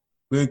Avenue.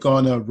 We're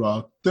gonna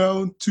rock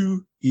down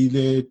to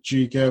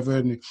Electric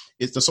Avenue.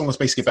 The song was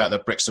basically about the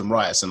Brixton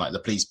riots and the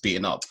police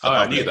beating up. Oh,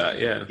 I knew that,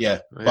 yeah.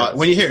 Yeah, but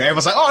when you hear it,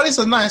 everyone's like, oh, this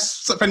is a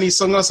nice, friendly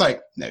song. I was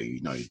like, no,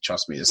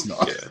 trust me, it's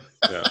not.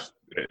 Yeah,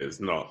 it is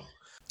not.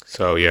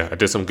 So, yeah, I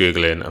did some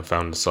Googling and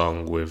found a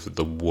song with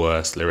the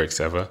worst lyrics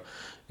ever.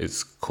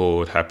 It's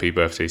called Happy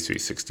Birthday, Sweet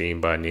 16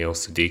 by Neil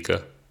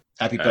Sedaka.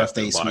 Happy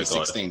Birthday, Sweet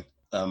 16.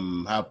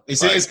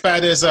 Is it as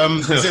bad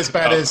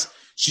as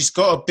she's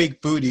got a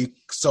big booty,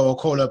 so I'll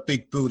call her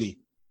Big Booty?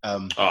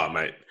 Oh,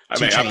 mate. I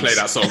mean, I play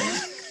that song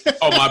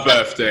on my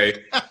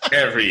birthday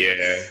every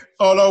year.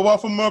 All I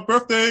want for my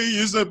birthday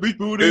is a big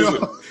booty.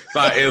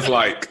 It's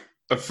like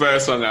the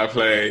first song I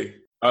play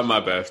on my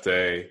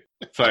birthday.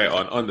 Play it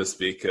on the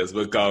speakers.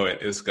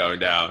 It's going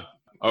down.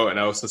 Oh, and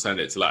I also send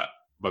it to like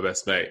my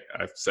best mate.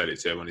 I've sent it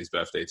to him on his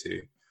birthday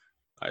too.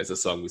 It's a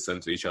song we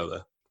send to each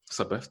other. It's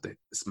my birthday.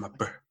 It's my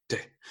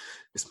birthday.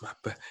 It's my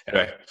birthday.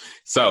 Anyway,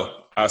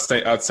 so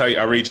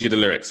I'll read you the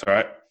lyrics, all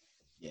right?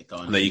 Yeah, go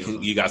on. And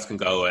then you guys can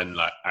go and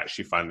like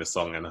actually find the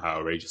song and how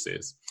outrageous it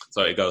is.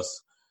 So it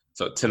goes,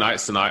 so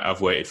tonight's the night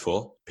I've waited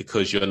for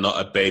because you're not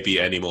a baby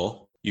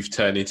anymore. You've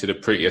turned into the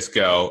prettiest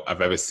girl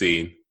I've ever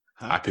seen.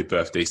 Huh? Happy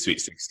birthday,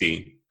 sweet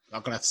 16.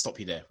 I'm going to have to stop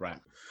you there, right?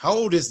 How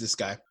old is this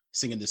guy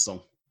singing this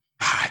song?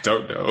 I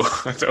don't know.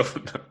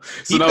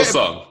 It's an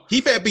song.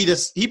 He better be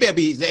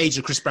the age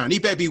of Chris Brown. He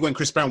better be when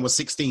Chris Brown was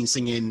 16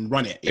 singing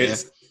Run It. Yeah?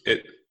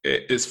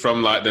 It's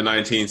from like the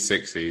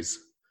 1960s.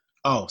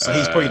 Oh, so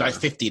he's probably like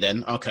 50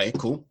 then. Okay,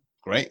 cool.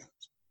 Great.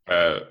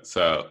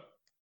 So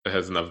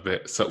there's another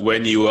bit. So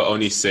when you were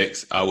only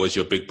 6, I was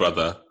your big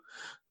brother.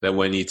 Then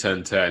when you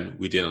turned 10,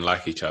 we didn't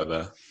like each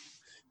other.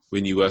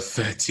 When you were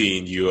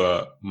 13, you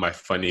were my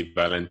funny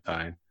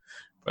Valentine.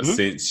 But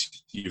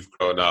since you've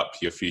grown up,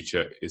 your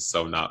future is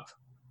sewn up.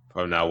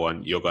 From now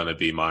on, you're going to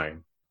be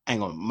mine.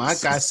 Hang on. My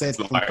guy said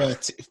from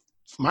 13.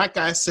 My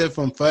guy said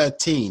from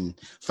 13,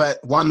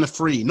 1 to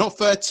 3, not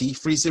 30.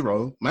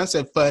 Man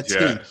said 13,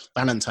 yeah.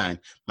 Valentine.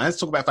 Man's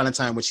talking about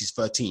Valentine when she's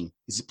 13.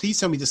 Please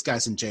tell me this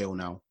guy's in jail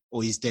now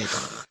or he's dead.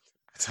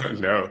 I don't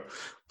know.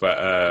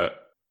 But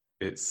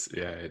it's...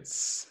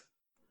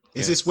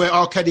 Is this where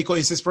R. Kelly got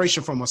his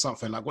inspiration from or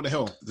something? Like, what the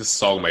hell? This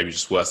song may be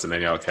just worse than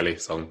any R. Kelly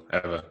song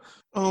ever.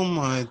 Oh,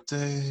 my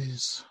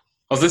days.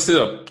 I was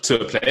listening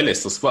to a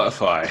playlist on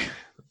Spotify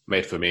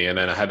made for me, and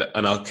then I had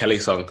an R. Kelly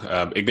song,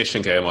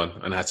 Ignition came on,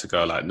 and I had to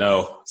go like,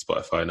 no,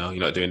 Spotify, no,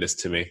 you're not doing this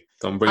to me.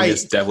 Don't bring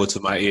this devil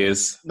to my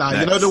ears. Nah,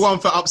 you know the one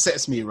that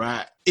upsets me,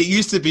 right? It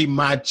used to be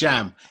my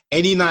jam.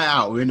 Any night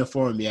out, we're in the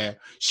forum, yeah.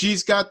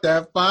 She's got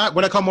that vibe.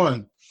 When I come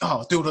on,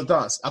 do the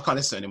dance. I can't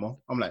listen anymore.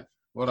 I'm like,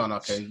 well done,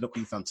 okay, look what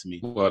you've done to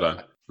me. Well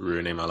done,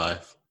 ruining my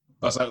life.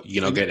 But like,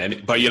 you're not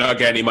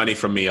getting any money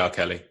from me, R.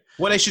 Kelly.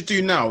 What they should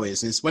do now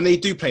is when they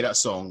do play that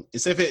song,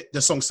 instead of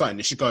the song starting,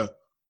 they should go,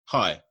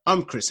 hi,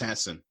 I'm Chris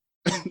Hansen.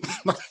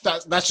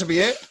 that should be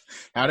it.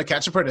 How to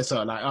Catch a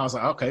Predator. Like, I was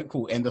like, okay,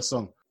 cool, end the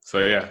song.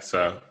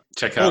 So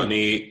check out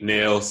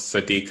Neil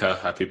Sedaka,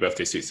 Happy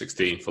Birthday, Sweet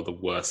 16 for the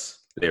worst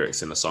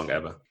lyrics in the song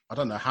ever. I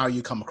don't know how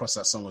you come across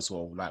that song as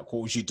well. Like,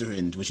 what was you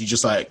doing? Was you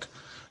just like,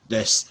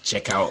 let's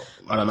check out,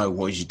 I don't know,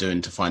 what was you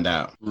doing to find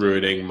out?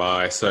 Ruining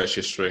my search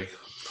history.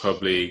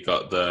 Probably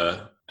got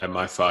the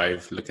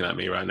MI5 looking at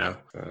me right now.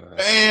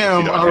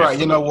 Damn, all right,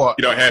 you know what?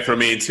 You don't hear from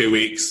me in 2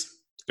 weeks.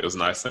 It was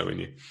nice knowing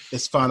you.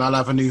 It's fine. I'll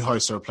have a new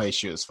host to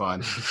replace you. It's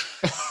fine.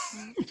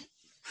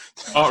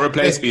 I'll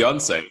replace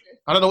Beyonce.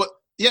 I don't know what.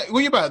 Yeah, what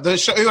are you about? The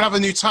show, it will have a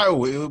new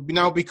title. It will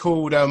now be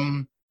called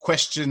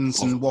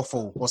Questions and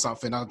Waffle or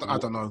something. I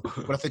don't know.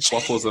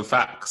 Waffles and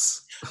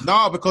Facts.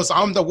 No, because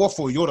I'm the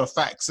waffle. You're the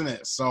facts,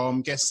 innit? So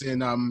I'm guessing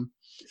we'll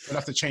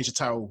have to change the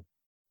title.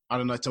 I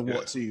don't know to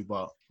what to,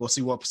 but we'll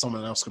see what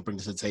someone else can bring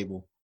to the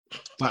table.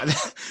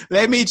 But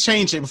let me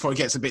change it before it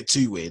gets a bit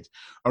too weird.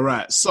 All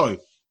right. So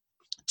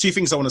 2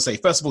 things I want to say.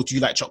 First of all, do you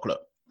like chocolate?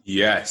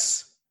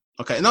 Yes.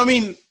 Okay. And I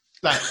mean,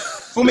 like,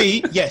 for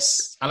me,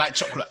 yes, I like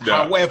chocolate. No.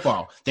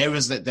 However, there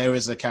is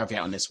a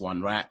caveat on this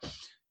one, right?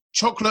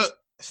 Chocolate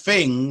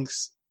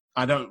things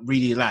I don't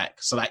really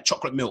like. So like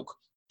chocolate milk,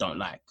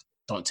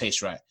 don't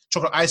taste right.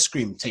 Chocolate ice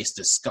cream tastes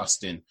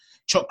disgusting.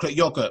 Chocolate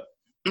yogurt,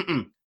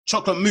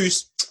 chocolate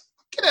mousse,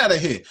 get out of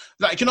here.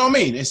 Like, you know what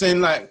I mean? It's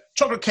in like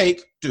chocolate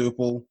cake,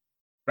 doable.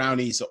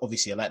 Brownies,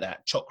 obviously I like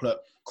that. Chocolate,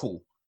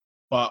 cool.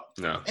 But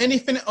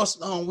anything else,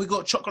 we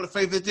got chocolate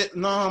flavored dip.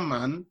 Nah,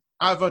 man.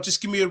 Either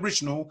just give me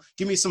original,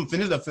 give me some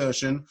vanilla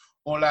version,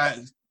 or like,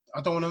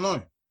 I don't want to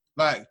know.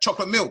 Like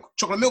chocolate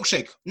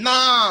milkshake.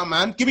 Nah,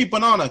 man. Give me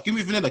banana, give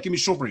me vanilla, give me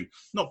strawberry.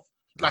 No,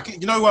 like,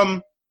 you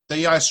know,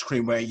 the ice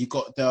cream where you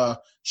got the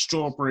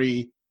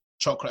strawberry,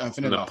 chocolate, and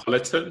vanilla.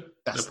 Napolitan?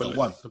 That's the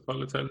one.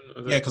 Napolitan?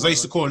 Yeah, because I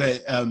used to call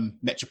it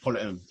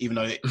Metropolitan, even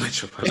though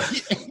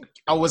Metropolitan.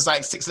 I was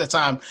like 6 at the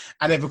time.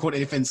 I never called it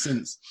anything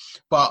since.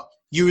 But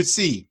you would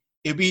see,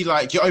 it'd be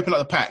like, you open up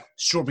the pack,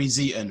 strawberry's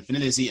eaten,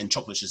 vanilla's eaten,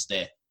 chocolate's just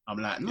there. I'm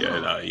like, no. Yeah,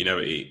 no, you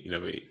never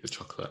eat the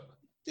chocolate.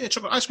 Yeah,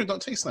 chocolate ice cream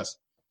don't taste nice.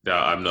 No,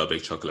 I'm not a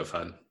big chocolate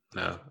fan.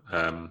 No.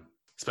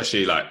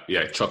 Especially like,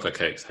 chocolate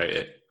cakes, hate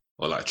it.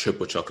 Or like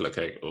triple chocolate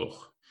cake. Ugh.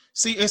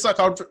 See, it's like,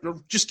 I'll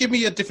just give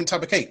me a different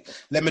type of cake.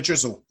 Lemon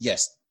drizzle,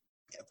 yes.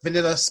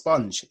 Vanilla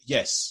sponge,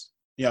 yes.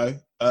 You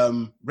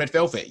know, red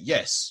velvet,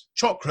 yes.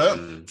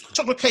 Chocolate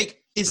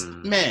cake is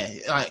meh.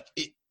 Like,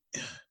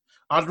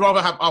 I'd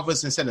rather have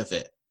others instead of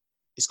it.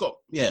 It's got,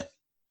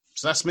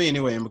 So that's me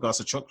anyway in regards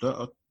to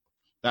chocolate.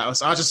 That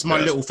was my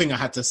little thing. I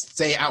had to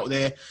say it out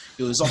there.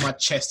 It was on my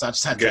chest. I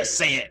just had to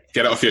say it.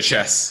 Get it off your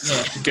chest.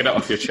 Yeah. Get it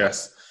off your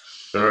chest.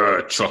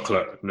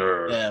 Chocolate.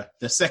 No. Yeah.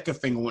 The second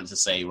thing I wanted to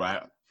say,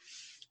 right?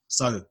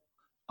 So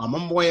I'm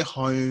on my way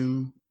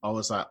home. I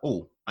was like,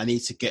 oh, I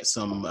need to get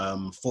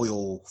some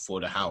foil for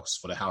the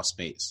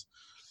housemates.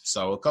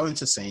 So I go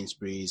into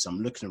Sainsbury's. I'm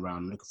looking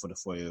around, looking for the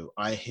foil.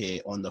 I hear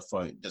on the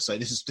phone. So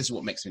this is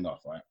what makes me laugh,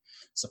 right?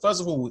 So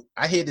first of all,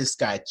 I hear this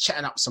guy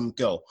chatting up some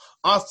girl.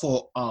 I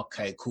thought,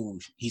 okay, cool.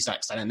 He's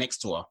like standing next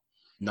to her.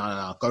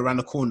 No. Go around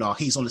the corner.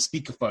 He's on the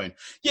speakerphone.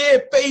 Yeah,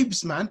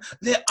 babes, man.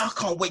 Yeah, I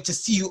can't wait to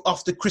see you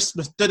after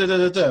Christmas. Da da da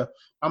da da.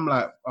 I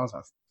was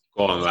like,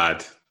 go on,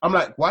 lad. I'm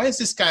like, why is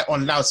this guy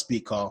on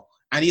loudspeaker?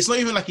 And it's not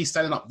even like he's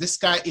standing up. This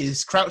guy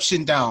is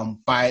crouching down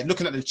by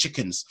looking at the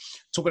chickens.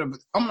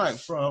 I'm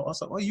like, bro, I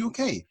was like, are you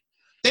okay?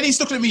 Then he's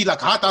looking at me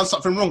like I done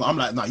something wrong. I'm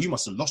like, no, you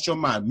must have lost your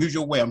mind. Move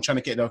your way. I'm trying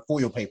to get the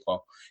foil paper.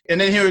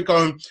 And then here we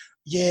go.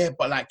 Yeah,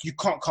 but like you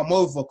can't come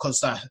over because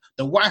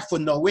the wife will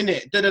know,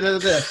 innit? Da da da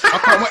da. I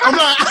can't wait.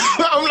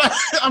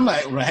 I'm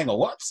like, hang on,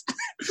 what?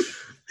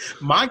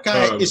 My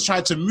guy is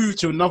trying to move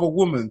to another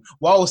woman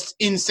whilst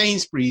in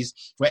Sainsbury's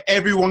where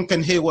everyone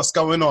can hear what's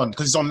going on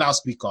because he's on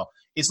loudspeaker.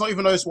 It's not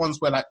even those ones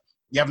where like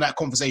you have that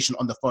conversation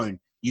on the phone.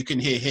 You can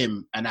hear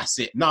him and that's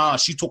it. Nah,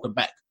 she talking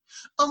back.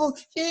 Oh,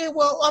 yeah,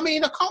 well, I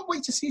mean, I can't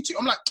wait to see you too.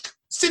 I'm like,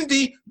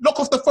 Cindy, lock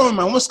off the phone,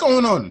 man. What's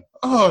going on?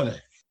 Oh,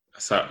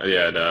 so,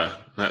 yeah,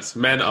 that's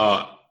men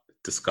are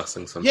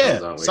disgusting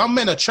sometimes, aren't we? Some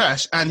men are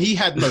trash, and he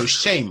had no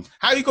shame.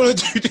 How are you going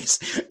to do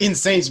this in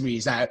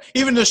Sainsbury's?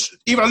 Even I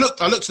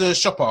looked at the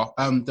shopper,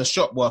 the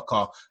shop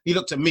worker. He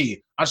looked at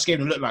me. I just gave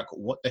him a look like,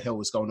 what the hell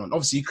was going on?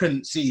 Obviously, you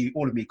couldn't see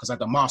all of me because I had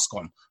the mask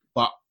on,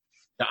 but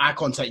the eye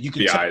contact, you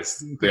could tell.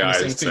 The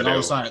eyes.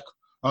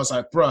 I was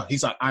like, bruh.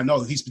 He's like, I know.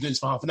 He's been doing this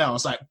for half an hour. I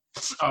was like,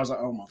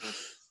 oh my God.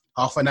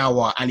 Half an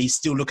hour, and he's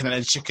still looking at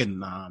the chicken.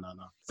 No.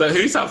 So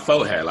who's at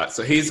fault here? Like,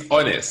 so he's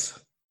honest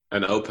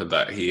and open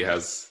that he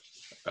has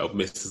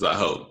missus at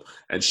home,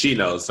 and she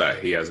knows that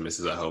he has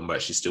missus at home,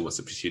 but she still wants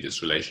to pursue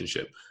this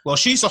relationship. Well,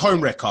 she's a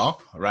home wrecker,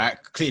 right?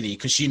 Clearly,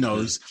 because she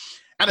knows.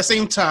 At the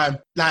same time,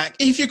 like,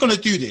 if you're gonna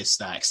do this,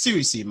 like,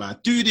 seriously, man,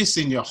 do this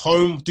in your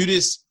home. Do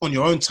this on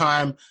your own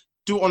time.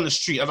 Do it on the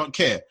street. I don't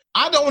care.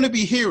 I don't want to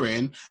be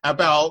hearing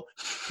about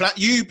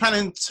you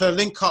planning to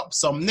link up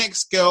some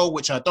next girl,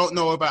 which I don't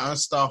know about and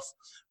stuff,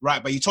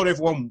 right? But you told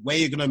everyone where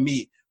you're gonna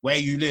meet, where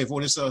you live,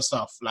 all this sort of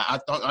stuff. Like,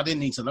 I didn't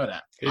need to know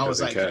that. I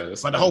was like, care.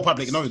 But the whole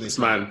public knows this. This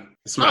man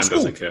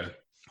doesn't care.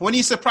 When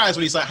he's surprised,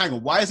 when he's like, hang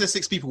on, why is there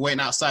 6 people waiting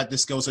outside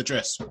this girl's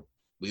address?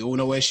 We all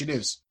know where she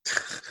lives.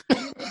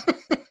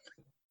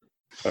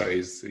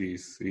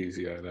 He's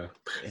yeah, no.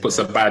 Puts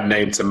a bad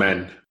name to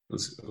men.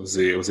 Was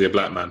he a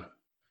black man?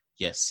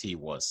 Yes, he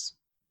was.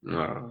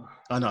 Oh.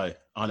 I know.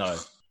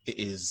 It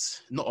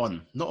is not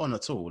on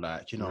at all.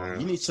 Like, you know,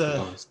 you need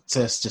to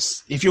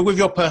just, if you're with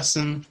your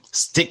person,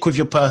 stick with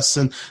your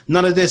person.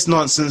 None of this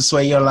nonsense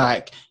where you're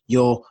like,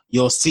 you're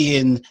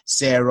seeing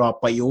Sarah,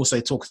 but you're also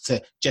talking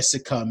to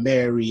Jessica,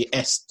 Mary,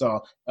 Esther,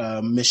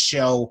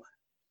 Michelle,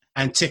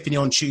 and Tiffany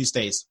on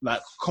Tuesdays.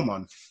 Like, come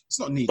on. It's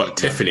not needed. But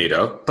Tiffany,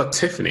 though,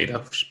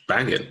 she's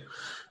banging.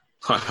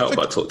 Can't help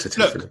but talk to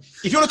Tiffany. Look,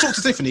 if you want to talk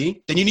to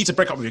Tiffany, then you need to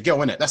break up with your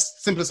girl, innit?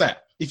 That's simple as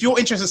that. If you're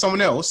interested in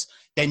someone else,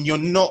 then you're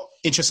not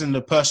interested in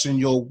the person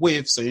you're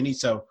with, so you need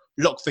to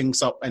lock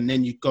things up and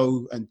then you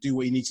go and do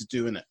what you need to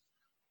do, innit?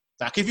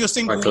 Like, if you're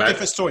single,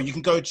 different story. You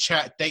can go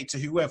chat, date to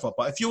whoever.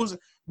 But if you're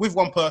with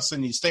one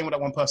person, you're staying with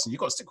that one person, you've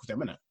got to stick with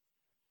them, innit?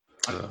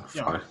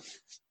 Fine.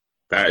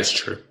 That is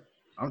true.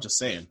 I'm just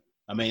saying.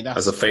 I mean,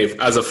 that's...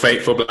 As a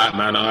faithful black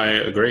man, I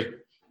agree.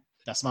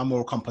 That's my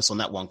moral compass on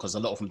that one, because a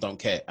lot of them don't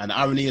care. And the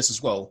irony is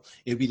as well,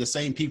 it'll be the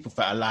same people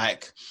that are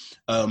like,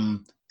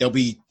 they'll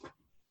be,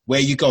 where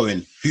are you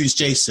going? Who's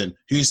Jason?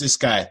 Who's this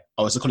guy?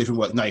 Oh, it's a colleague from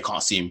work. No, you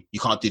can't see him.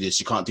 You can't do this.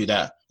 You can't do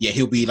that. Yeah,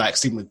 he'll be like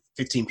sleeping with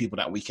 15 people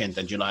that weekend.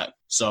 And you're like,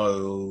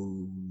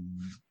 so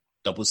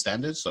double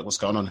standards? Like, what's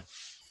going on?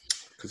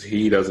 Because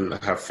he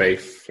doesn't have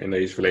faith in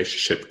his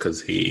relationship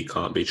because he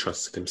can't be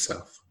trusted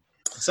himself.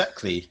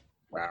 Exactly.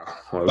 Wow.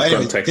 Well, but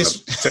anyway, taking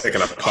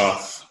a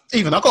path.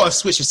 Even I've got to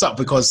switch this up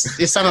because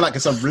it sounded like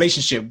it's a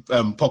relationship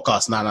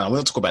podcast. No, we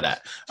don't talk about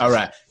that. All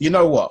right. You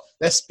know what?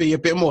 Let's be a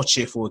bit more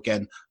cheerful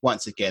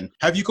once again.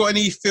 Have you got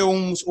any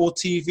films or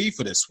TV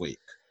for this week?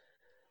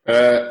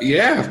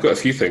 Yeah, I've got a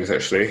few things,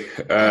 actually.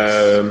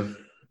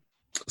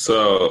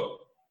 So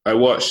I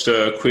watched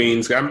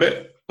Queen's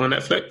Gambit on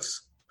Netflix.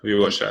 Have you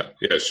watched that?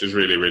 Yeah, she's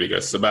really, really good.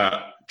 It's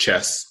about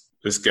chess.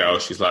 This girl,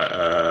 she's like,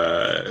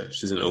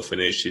 she's an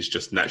orphanage. She's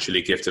just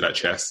naturally gifted at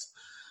chess.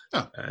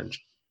 Oh. And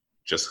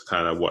just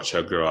kind of watch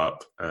her grow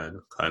up and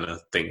kind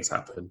of things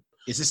happen.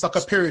 Is this like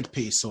a period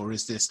piece or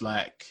is this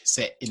like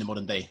set in the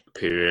modern day?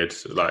 Period,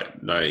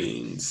 like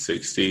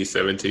 1960s,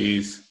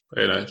 70s.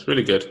 You know, it's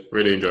really good,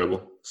 really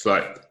enjoyable. It's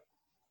like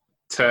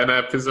 10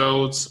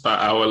 episodes,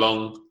 about an hour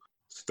long.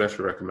 So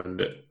definitely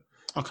recommend it.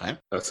 Okay.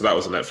 So that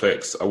was on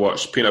Netflix. I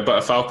watched Peanut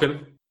Butter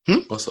Falcon.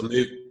 Also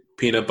new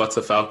Peanut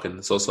Butter Falcon.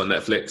 It's also on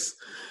Netflix.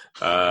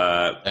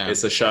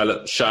 It's a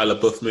Shia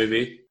LaBeouf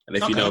movie. And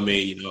if you know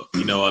me,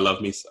 you know I love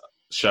me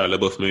Shia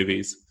LaBeouf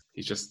movies.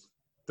 He's just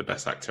the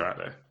best actor out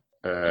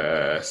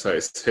there. So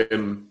it's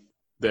him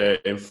there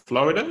in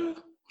Florida,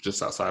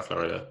 just outside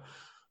Florida.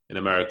 In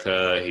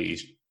America,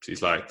 he's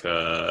like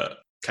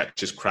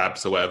catches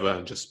crabs or whatever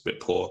and just a bit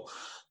poor.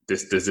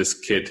 there's this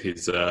kid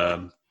he's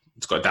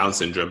got Down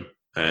syndrome,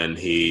 and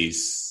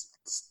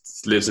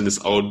lives in this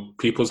old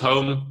people's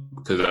home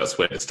because that's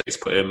where the States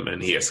put him,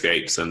 and he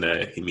escapes, and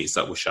he meets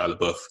up with Shia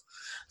LaBeouf.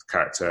 The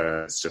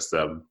character, it's just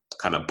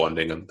kind of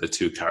bonding, and the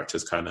two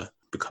characters kind of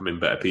becoming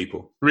better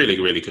people.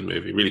 Really, really good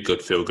movie. Really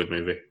good, feel-good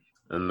movie.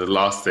 And the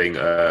last thing,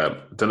 I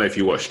don't know if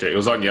you watched it. It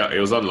was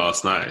on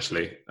last night,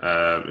 actually.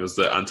 It was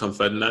the Anton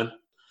Ferdinand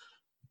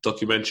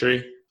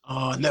documentary.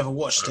 Oh, I never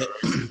watched it.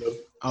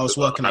 I was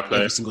working up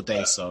every single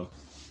day, so...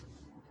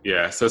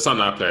 Yeah, so it's on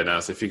iPlayer now,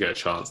 so if you get a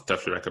chance,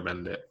 definitely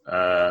recommend it.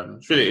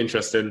 It's really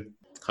interesting.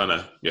 Kind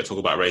of talk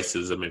about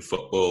racism in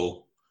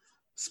football.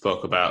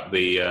 Spoke about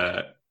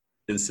the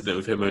incident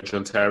with him and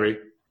John Terry.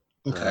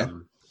 Okay.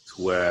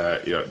 Where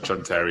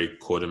John Terry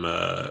called him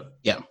a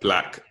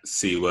black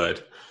C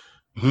word,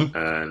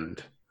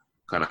 and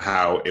kind of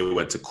how it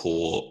went to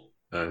court,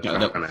 and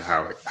kind of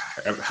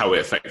how it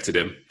affected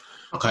him.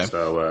 Okay.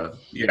 So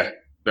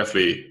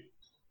definitely.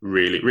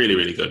 Really, really,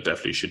 really good.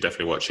 You should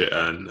definitely watch it,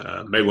 and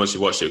maybe once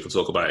you watch it, we can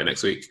talk about it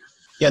next week.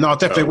 Yeah, no, I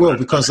definitely will,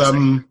 because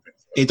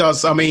it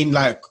does. I mean,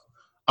 like,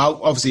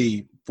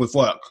 obviously with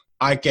work,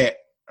 I get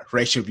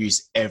racial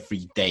abuse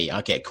every day.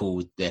 I get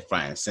called left,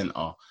 right, and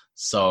centre.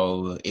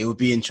 So it would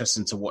be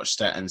interesting to watch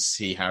that and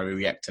see how he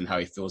reacts and how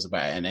he feels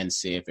about it, and then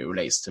see if it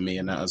relates to me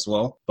and that as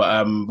well.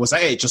 But was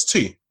that it? Just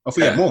 2? I thought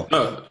you had more.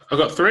 No, I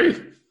got 3.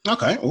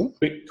 Okay. Ooh.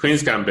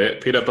 Queen's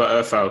Gambit, Peanut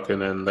Butter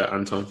Falcon, and the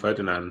Anton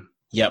Ferdinand.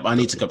 Yep, I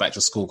need to go back to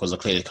school because I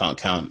clearly can't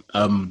count.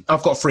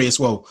 I've got 3 as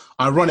well.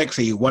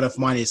 Ironically, one of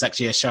mine is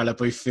actually a Shia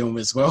LaBeouf film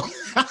as well.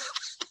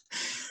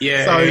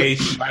 Yeah.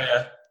 So,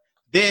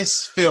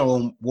 this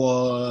film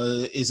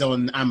is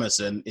on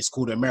Amazon. It's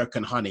called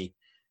American Honey.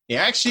 It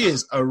actually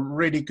is a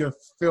really good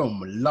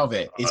film. Love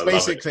it. It's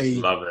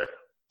love it.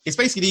 It's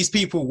basically these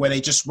people where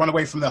they just run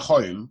away from their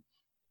home,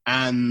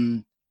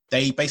 and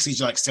they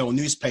basically like sell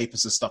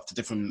newspapers and stuff to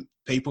different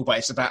people. But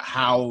it's about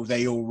how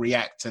they all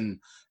react and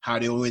how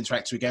they all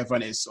interact together,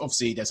 and it's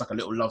obviously there's like a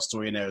little love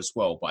story in there as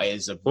well. But it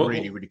is a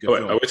really, really good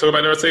film. Are we talking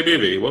about the same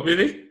movie? What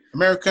movie?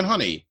 American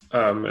Honey. Maybe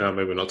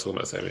we're not talking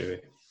about the same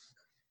movie.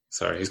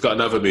 Sorry, he's got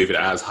another movie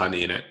that has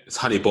honey in it. It's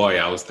Honey Boy,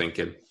 I was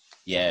thinking.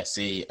 Yeah,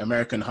 see,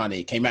 American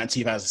Honey came out in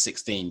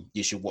 2016.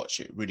 You should watch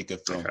it. Really good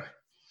film. Okay.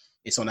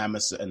 It's on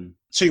Amazon.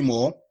 2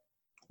 more.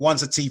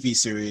 One's a TV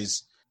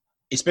series.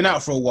 It's been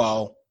out for a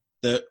while.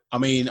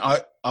 I'm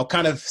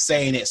kind of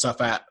saying it so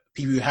that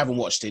people who haven't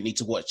watched it need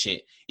to watch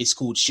it. It's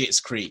called Schitt's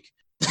Creek.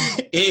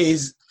 It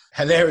is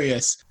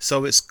hilarious.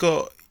 So it's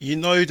got,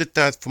 the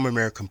dad from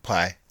American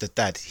Pie, the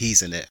dad,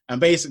 he's in it. And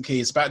basically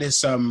it's about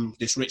this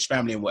rich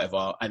family and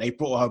whatever, and they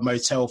brought a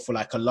motel for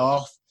like a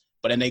laugh,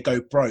 but then they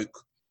go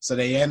broke. So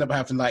they end up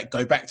having to like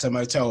go back to a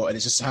motel, and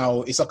it's just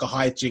it's like a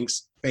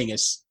hijinks thing.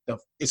 It's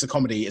a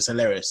comedy. It's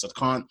hilarious. So I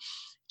can't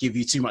give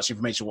you too much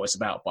information what it's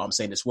about, but I'm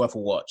saying it's worth a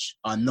watch.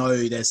 I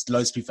know there's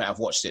loads of people that have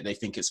watched it. They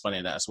think it's funny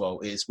in that as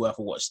well. It's worth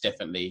a watch,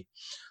 definitely.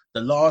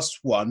 The last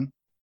one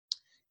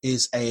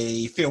is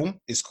a film.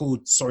 It's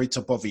called Sorry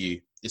to Bother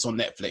You. It's on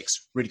Netflix.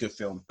 Really good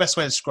film. Best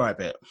way to describe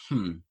it.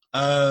 You've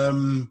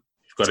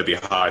got to be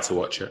high to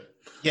watch it.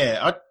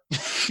 Yeah,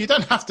 you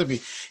don't have to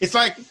be. It's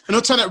like an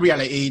alternate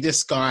reality.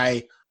 This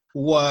guy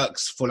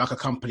works for like a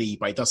company,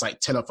 but he does like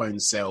telephone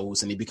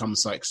sales, and he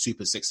becomes like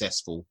super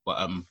successful.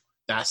 But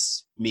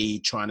that's me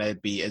trying to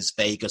be as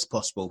vague as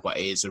possible, but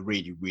it is a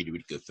really, really,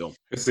 really good film.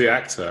 It's the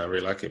actor. I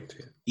really like him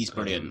too. He's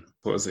brilliant.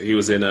 What was it? He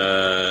was in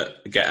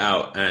Get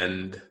Out,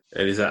 and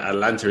he's at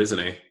Atlanta, isn't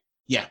he?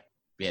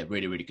 Yeah,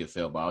 really, really good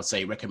film. But I would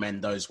say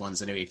recommend those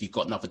ones anyway if you've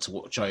got nothing to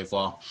watch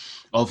over.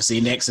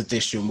 Obviously, next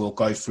edition we'll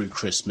go through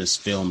Christmas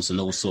films and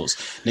all sorts.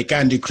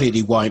 Nigandu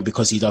clearly won't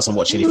because he doesn't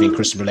watch anything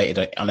Christmas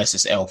related unless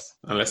it's Elf.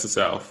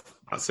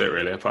 That's it,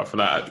 really. Apart from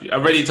that, I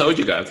already told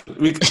you guys.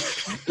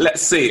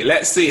 Let's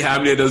see how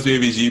many of those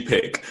movies you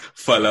pick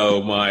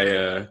follow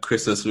my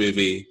Christmas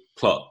movie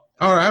plot.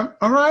 All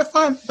right,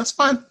 fine. That's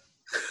fine.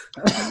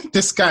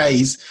 This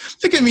guy's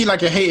look at me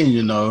like you're hating,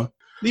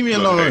 Leave me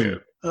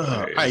alone.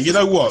 Hey, you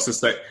know what?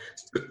 Safe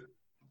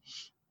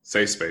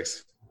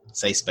space.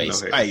 Safe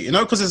space. Hey,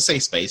 because it's a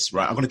safe space,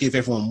 right? I'm going to give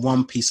everyone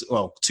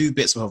 2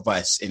 bits of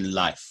advice in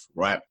life,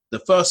 right? The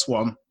first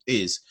one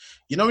is,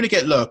 when you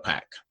get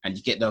Lurpak and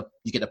you get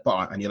the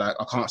butter and you're like,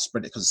 I can't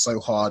spread it because it's so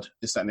hard,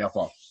 this, that, and the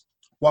other.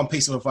 One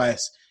piece of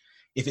advice: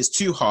 if it's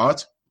too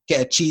hard,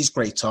 get a cheese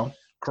grater,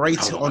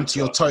 grate it onto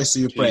your toast or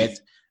your bread,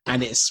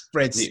 and it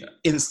spreads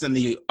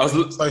instantly. I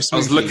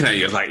was looking at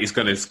you like he's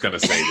gonna say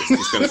this.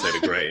 He's gonna say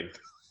the grain.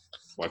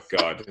 My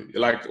God,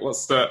 like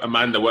what's the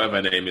Amanda whatever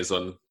her name is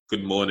on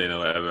Good Morning or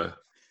whatever.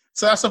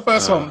 So that's the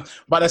first one.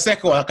 But the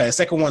second one, the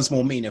second one's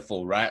more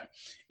meaningful, right?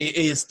 It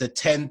is the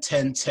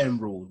 10-10-10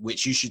 rule,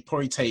 which you should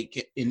probably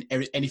take in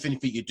anything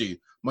that you do,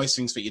 most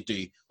things that you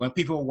do. When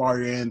people are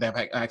worrying, they have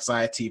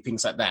anxiety,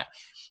 things like that.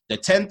 The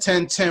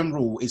 10-10-10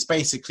 rule is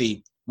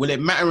basically, will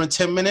it matter in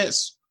 10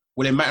 minutes?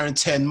 Will it matter in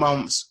 10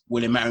 months?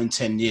 Will it matter in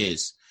 10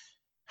 years?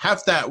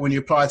 have that when you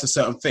apply to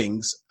certain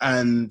things,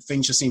 and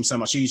things just seem so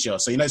much easier.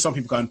 So, some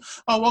people going,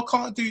 oh, I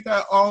can't do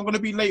that. Oh, I'm going to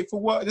be late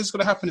for work. This is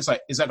going to happen. It's like,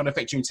 is that going to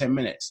affect you in 10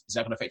 minutes? Is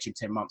that going to affect you in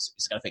 10 months?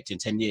 Is it going to affect you in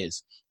 10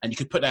 years? And you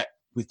could put that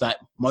with that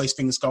most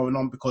things going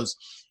on, because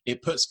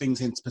it puts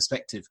things into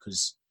perspective.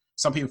 Because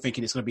some people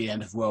thinking it's going to be the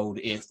end of the world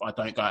if I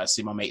don't go out and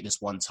see my mate this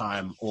one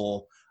time,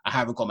 or I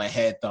haven't got my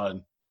hair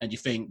done. And you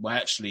think, well,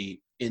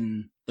 actually,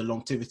 in the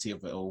longevity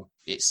of it all,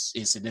 it's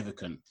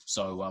insignificant.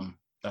 So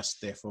that's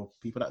there for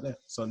people out there.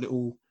 So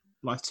little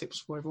life tips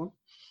for everyone.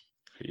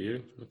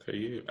 You.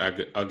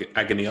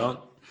 Agony aunt.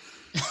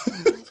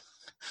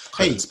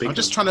 Hey, I'm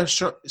just trying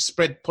to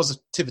spread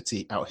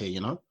positivity out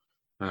here, All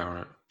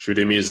right. Should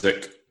we do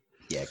music?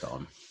 Yeah, go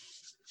on.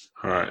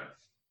 All right.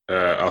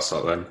 I'll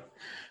start then.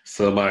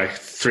 So my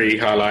 3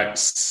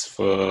 highlights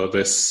for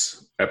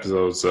this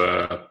episode's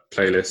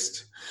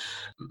playlist.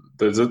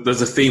 There's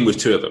a theme with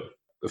 2 of them.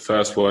 The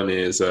first one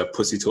is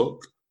Pussy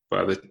Talk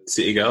by the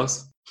City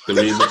Girls, the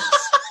remix.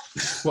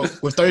 Well,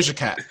 with Doja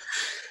Cat?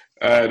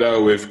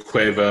 No, with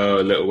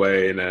Quavo, Lil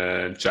Wayne,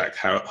 and Jack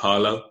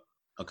Harlow.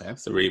 Okay.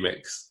 It's the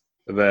remix.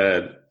 And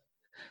then,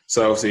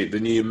 so obviously the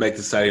new Meg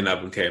Thee Stallion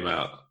album came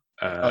out.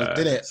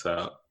 Did it?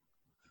 So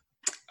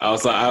I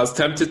was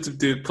tempted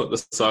to put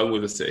the song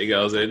with the City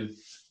Girls in.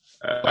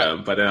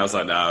 But then I was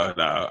like, no.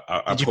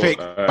 Did you pick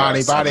body?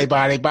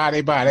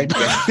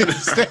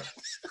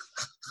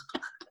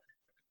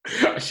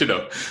 I should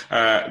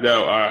have.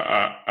 No,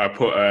 I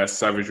put a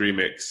Savage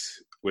remix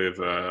with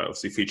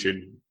obviously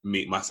featuring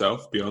Meet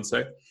Myself,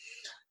 Beyonce.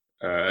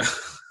 You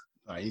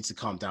need to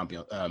calm down,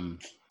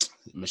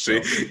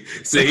 Michelle.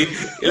 See,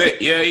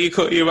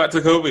 you're about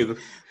to call me.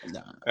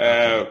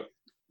 No.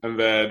 And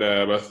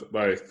then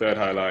my third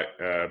highlight,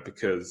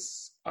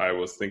 because I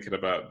was thinking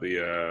about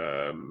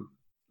the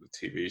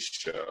TV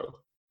show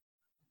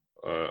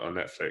on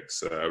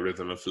Netflix,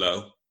 Rhythm and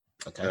Flow.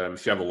 Okay.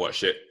 If you haven't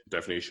watched it,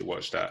 definitely you should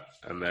watch that.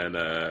 And then,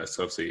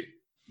 so obviously,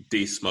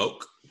 D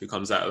Smoke, who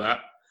comes out of that,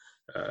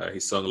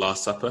 his song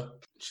Last Supper,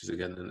 which is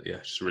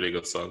just a really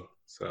good song.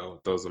 So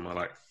those are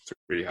my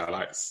 3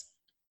 highlights.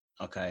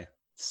 Okay.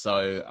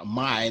 So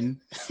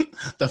mine,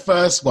 the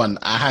first one,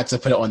 I had to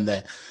put it on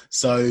there.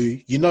 So,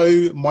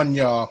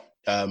 Monya,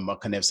 I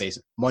can never say it,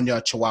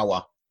 Monya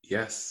Chihuahua.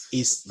 Yes.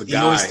 He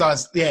always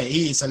does. Yeah,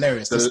 he is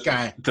hilarious. This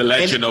guy. The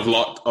legend of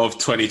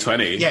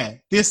 2020. Yeah,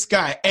 this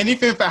guy,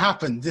 anything that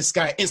happened, this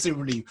guy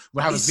instantly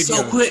will have a video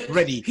so quick.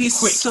 ready. He's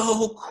quick.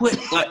 so quick.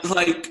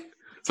 Like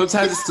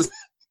sometimes it's the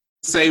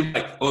same,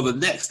 or the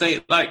next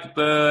day, like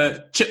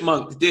the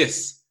chipmunk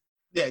this.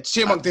 Yeah,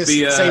 chipmunk this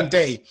same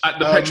day. At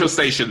the petrol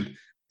station.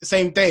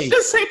 Same day.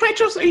 The same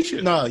petrol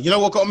station. No, you know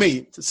what got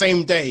me?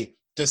 Same day.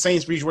 The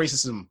Sainsbury's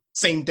racism.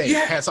 Same day.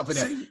 Yeah, had something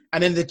there.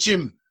 And then the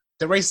gym.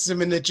 The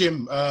racism in the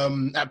gym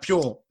at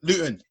Pure,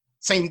 Luton,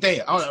 same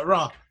day. I was like,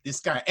 rah, this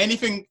guy.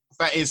 Anything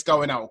that is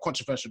going out or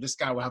controversial, this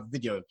guy will have a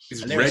video.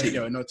 He's hilarious ready.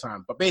 Video in no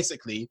time. But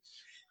basically,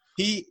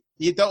 he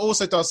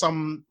also does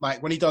some,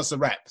 when he does the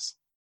raps,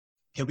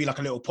 he'll be like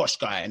a little posh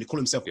guy and he calls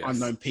himself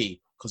Unknown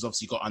P, because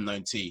obviously you got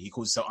Unknown T. He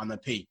calls himself Unknown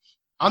P.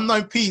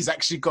 Unknown P's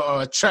actually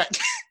got a track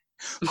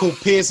called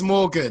Piers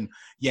Morgan.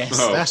 Yes,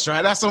 That's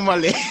right. That's on my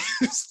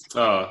list.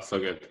 Oh, so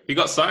good. He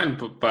got signed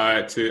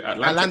to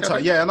Atlanta.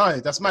 Yeah, I know.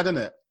 That's mad, isn't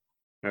it?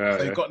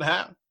 So you got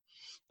that.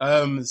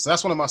 So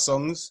that's one of my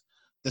songs.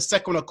 The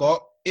second one I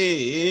got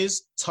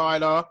is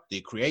Tyler,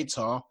 the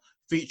Creator,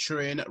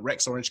 featuring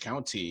Rex Orange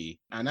County.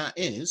 And that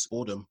is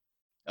Boredom.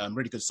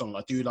 Really good song.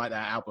 I do like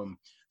that album.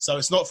 So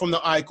it's not from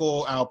the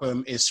Igor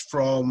album. It's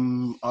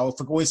from,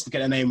 always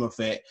forget the name of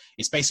it.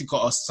 It's basically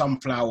got a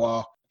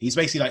sunflower. He's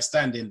basically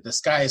standing. The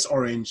sky is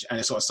orange and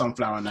it's got a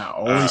sunflower now.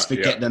 I always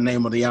forget the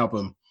name of the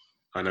album.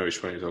 I know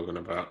which one you're talking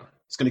about.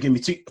 It's going to give me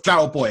 2.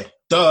 Flower Boy.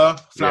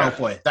 Flower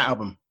Boy. That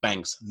album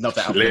bangs. Love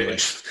that album.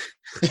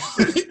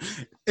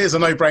 It's a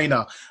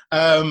no-brainer.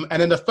 And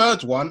then the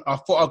third one, I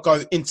thought I'd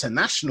go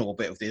international a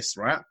bit of this,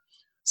 right?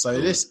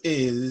 So this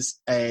is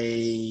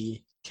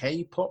a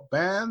K-pop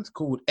band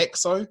called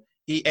EXO.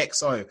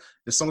 EXO.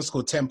 The song is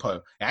called Tempo.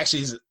 It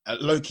actually is a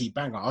low-key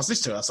banger. I was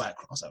listening to it. I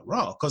was like,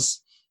 raw,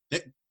 because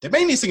they're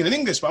mainly singing in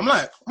English, but I'm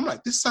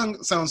like, this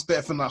song sounds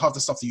better than half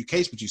the stuff the UK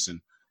is producing.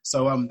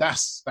 So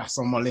that's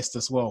on my list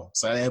as well.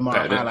 So they're my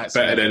highlights.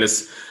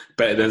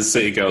 Better than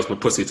City Girls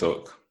with Pussy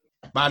Talk.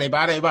 Body.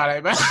 That's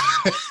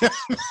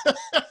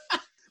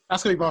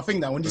gonna be my thing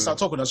now. When you start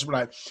talking, I should be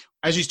like,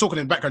 as you're talking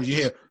in the background, you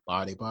hear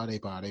body.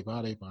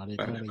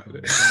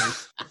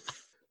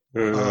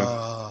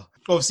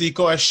 Obviously,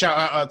 got a shout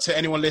out to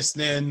anyone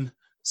listening.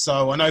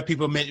 So I know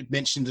people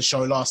mentioned the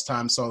show last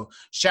time. So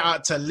shout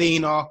out to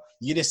Lena.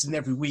 You listen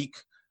every week.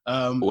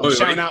 I'm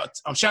shouting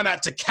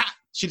out to Kat.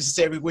 She listens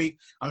every week.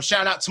 I'm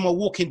shouting out to my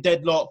Walking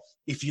Dead lot.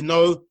 If you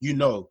know, you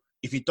know.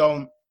 If you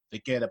don't,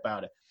 forget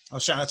about it. I'll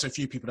shout out to a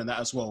few people in that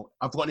as well.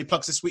 I've got any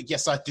plugs this week?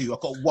 Yes, I do.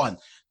 I've got one.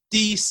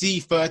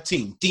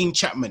 DC13, Dean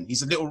Chapman.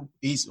 He's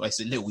like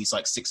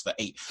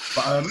 6'8".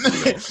 But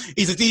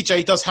he's a DJ,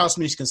 he does house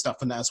music and stuff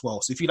and that as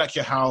well. So if you like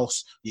your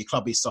house, your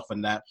clubby stuff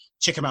and that,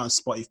 check him out on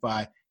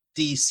Spotify.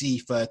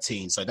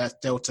 DC13. So that's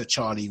Delta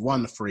Charlie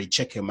 13.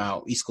 Check him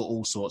out. He's got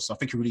all sorts. I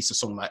think he released a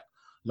song like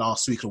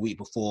last week or the week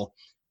before.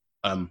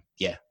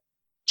 Yeah,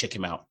 check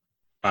him out.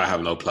 I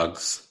have no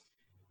plugs.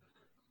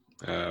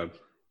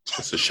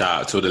 Just a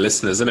shout out to the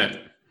listeners, isn't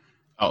it?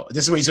 Oh,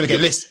 this is where he's going to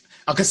get list.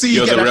 I can see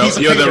you're you get that piece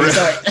of paper.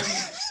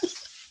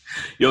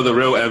 You're the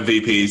real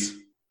MVPs.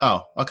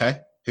 Oh,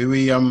 okay. Who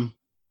we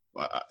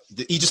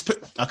he just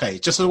put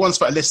just for the ones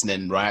that are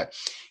listening, right?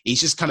 He's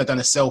just kind of done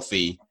a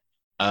selfie,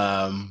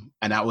 and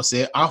that was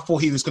it. I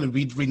thought he was going to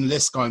be reading the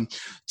list, going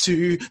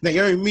to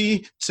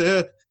Naomi,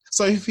 to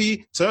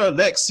Sophie, to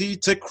Lexi,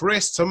 to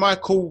Chris, to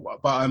Michael,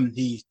 but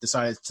he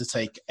decided to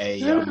take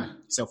a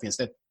selfie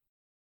instead.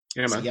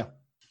 Yeah, man. So, yeah.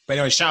 But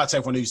anyway, shout out to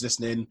everyone who's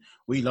listening.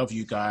 We love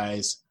you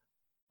guys.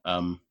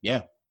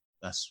 Yeah,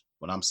 that's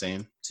what I'm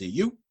saying to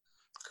you.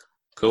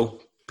 Cool.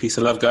 Peace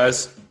and love,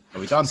 guys. Are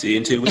we done? See you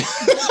in 2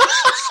 weeks.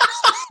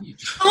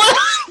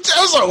 I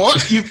was like, what?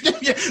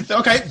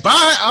 Okay,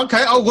 bye.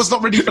 Okay, I was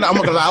not ready for that. I'm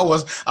not gonna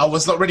lie. I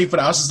was not ready for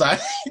that. I was just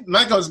like,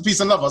 man goes peace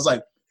and love. I was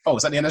like, oh,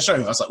 is that the end of the show?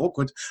 I was like,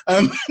 awkward.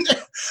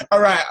 All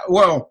right.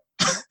 Well,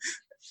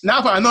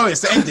 now that I know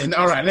it's the ending,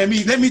 all right. Let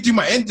me do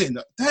my ending.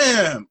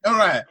 Damn. All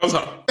right.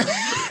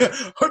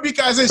 Hope you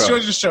guys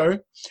enjoyed the show.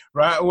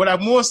 Right, we'll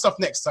have more stuff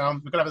next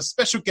time. We're gonna have a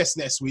special guest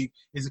next week.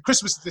 There's a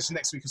Christmas edition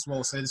next week as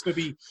well. So there's gonna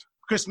be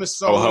Christmas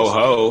songs, ho,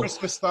 ho.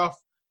 Christmas stuff.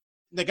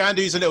 The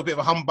Gandu's a little bit of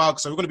a humbug,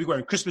 so we're going to be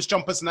wearing Christmas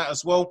jumpers and that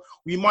as well.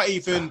 We might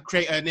even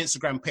create an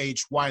Instagram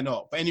page. Why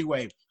not? But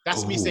anyway,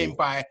 that's me saying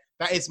bye.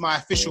 That is my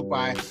official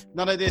bye.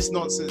 None of this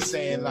nonsense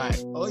saying like,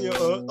 oh, yeah,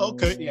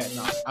 okay. Yeah,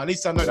 no. At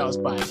least I know that was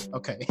bye.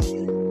 Okay.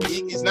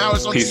 It's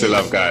on Peace and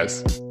love,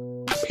 guys.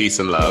 Peace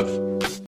and love.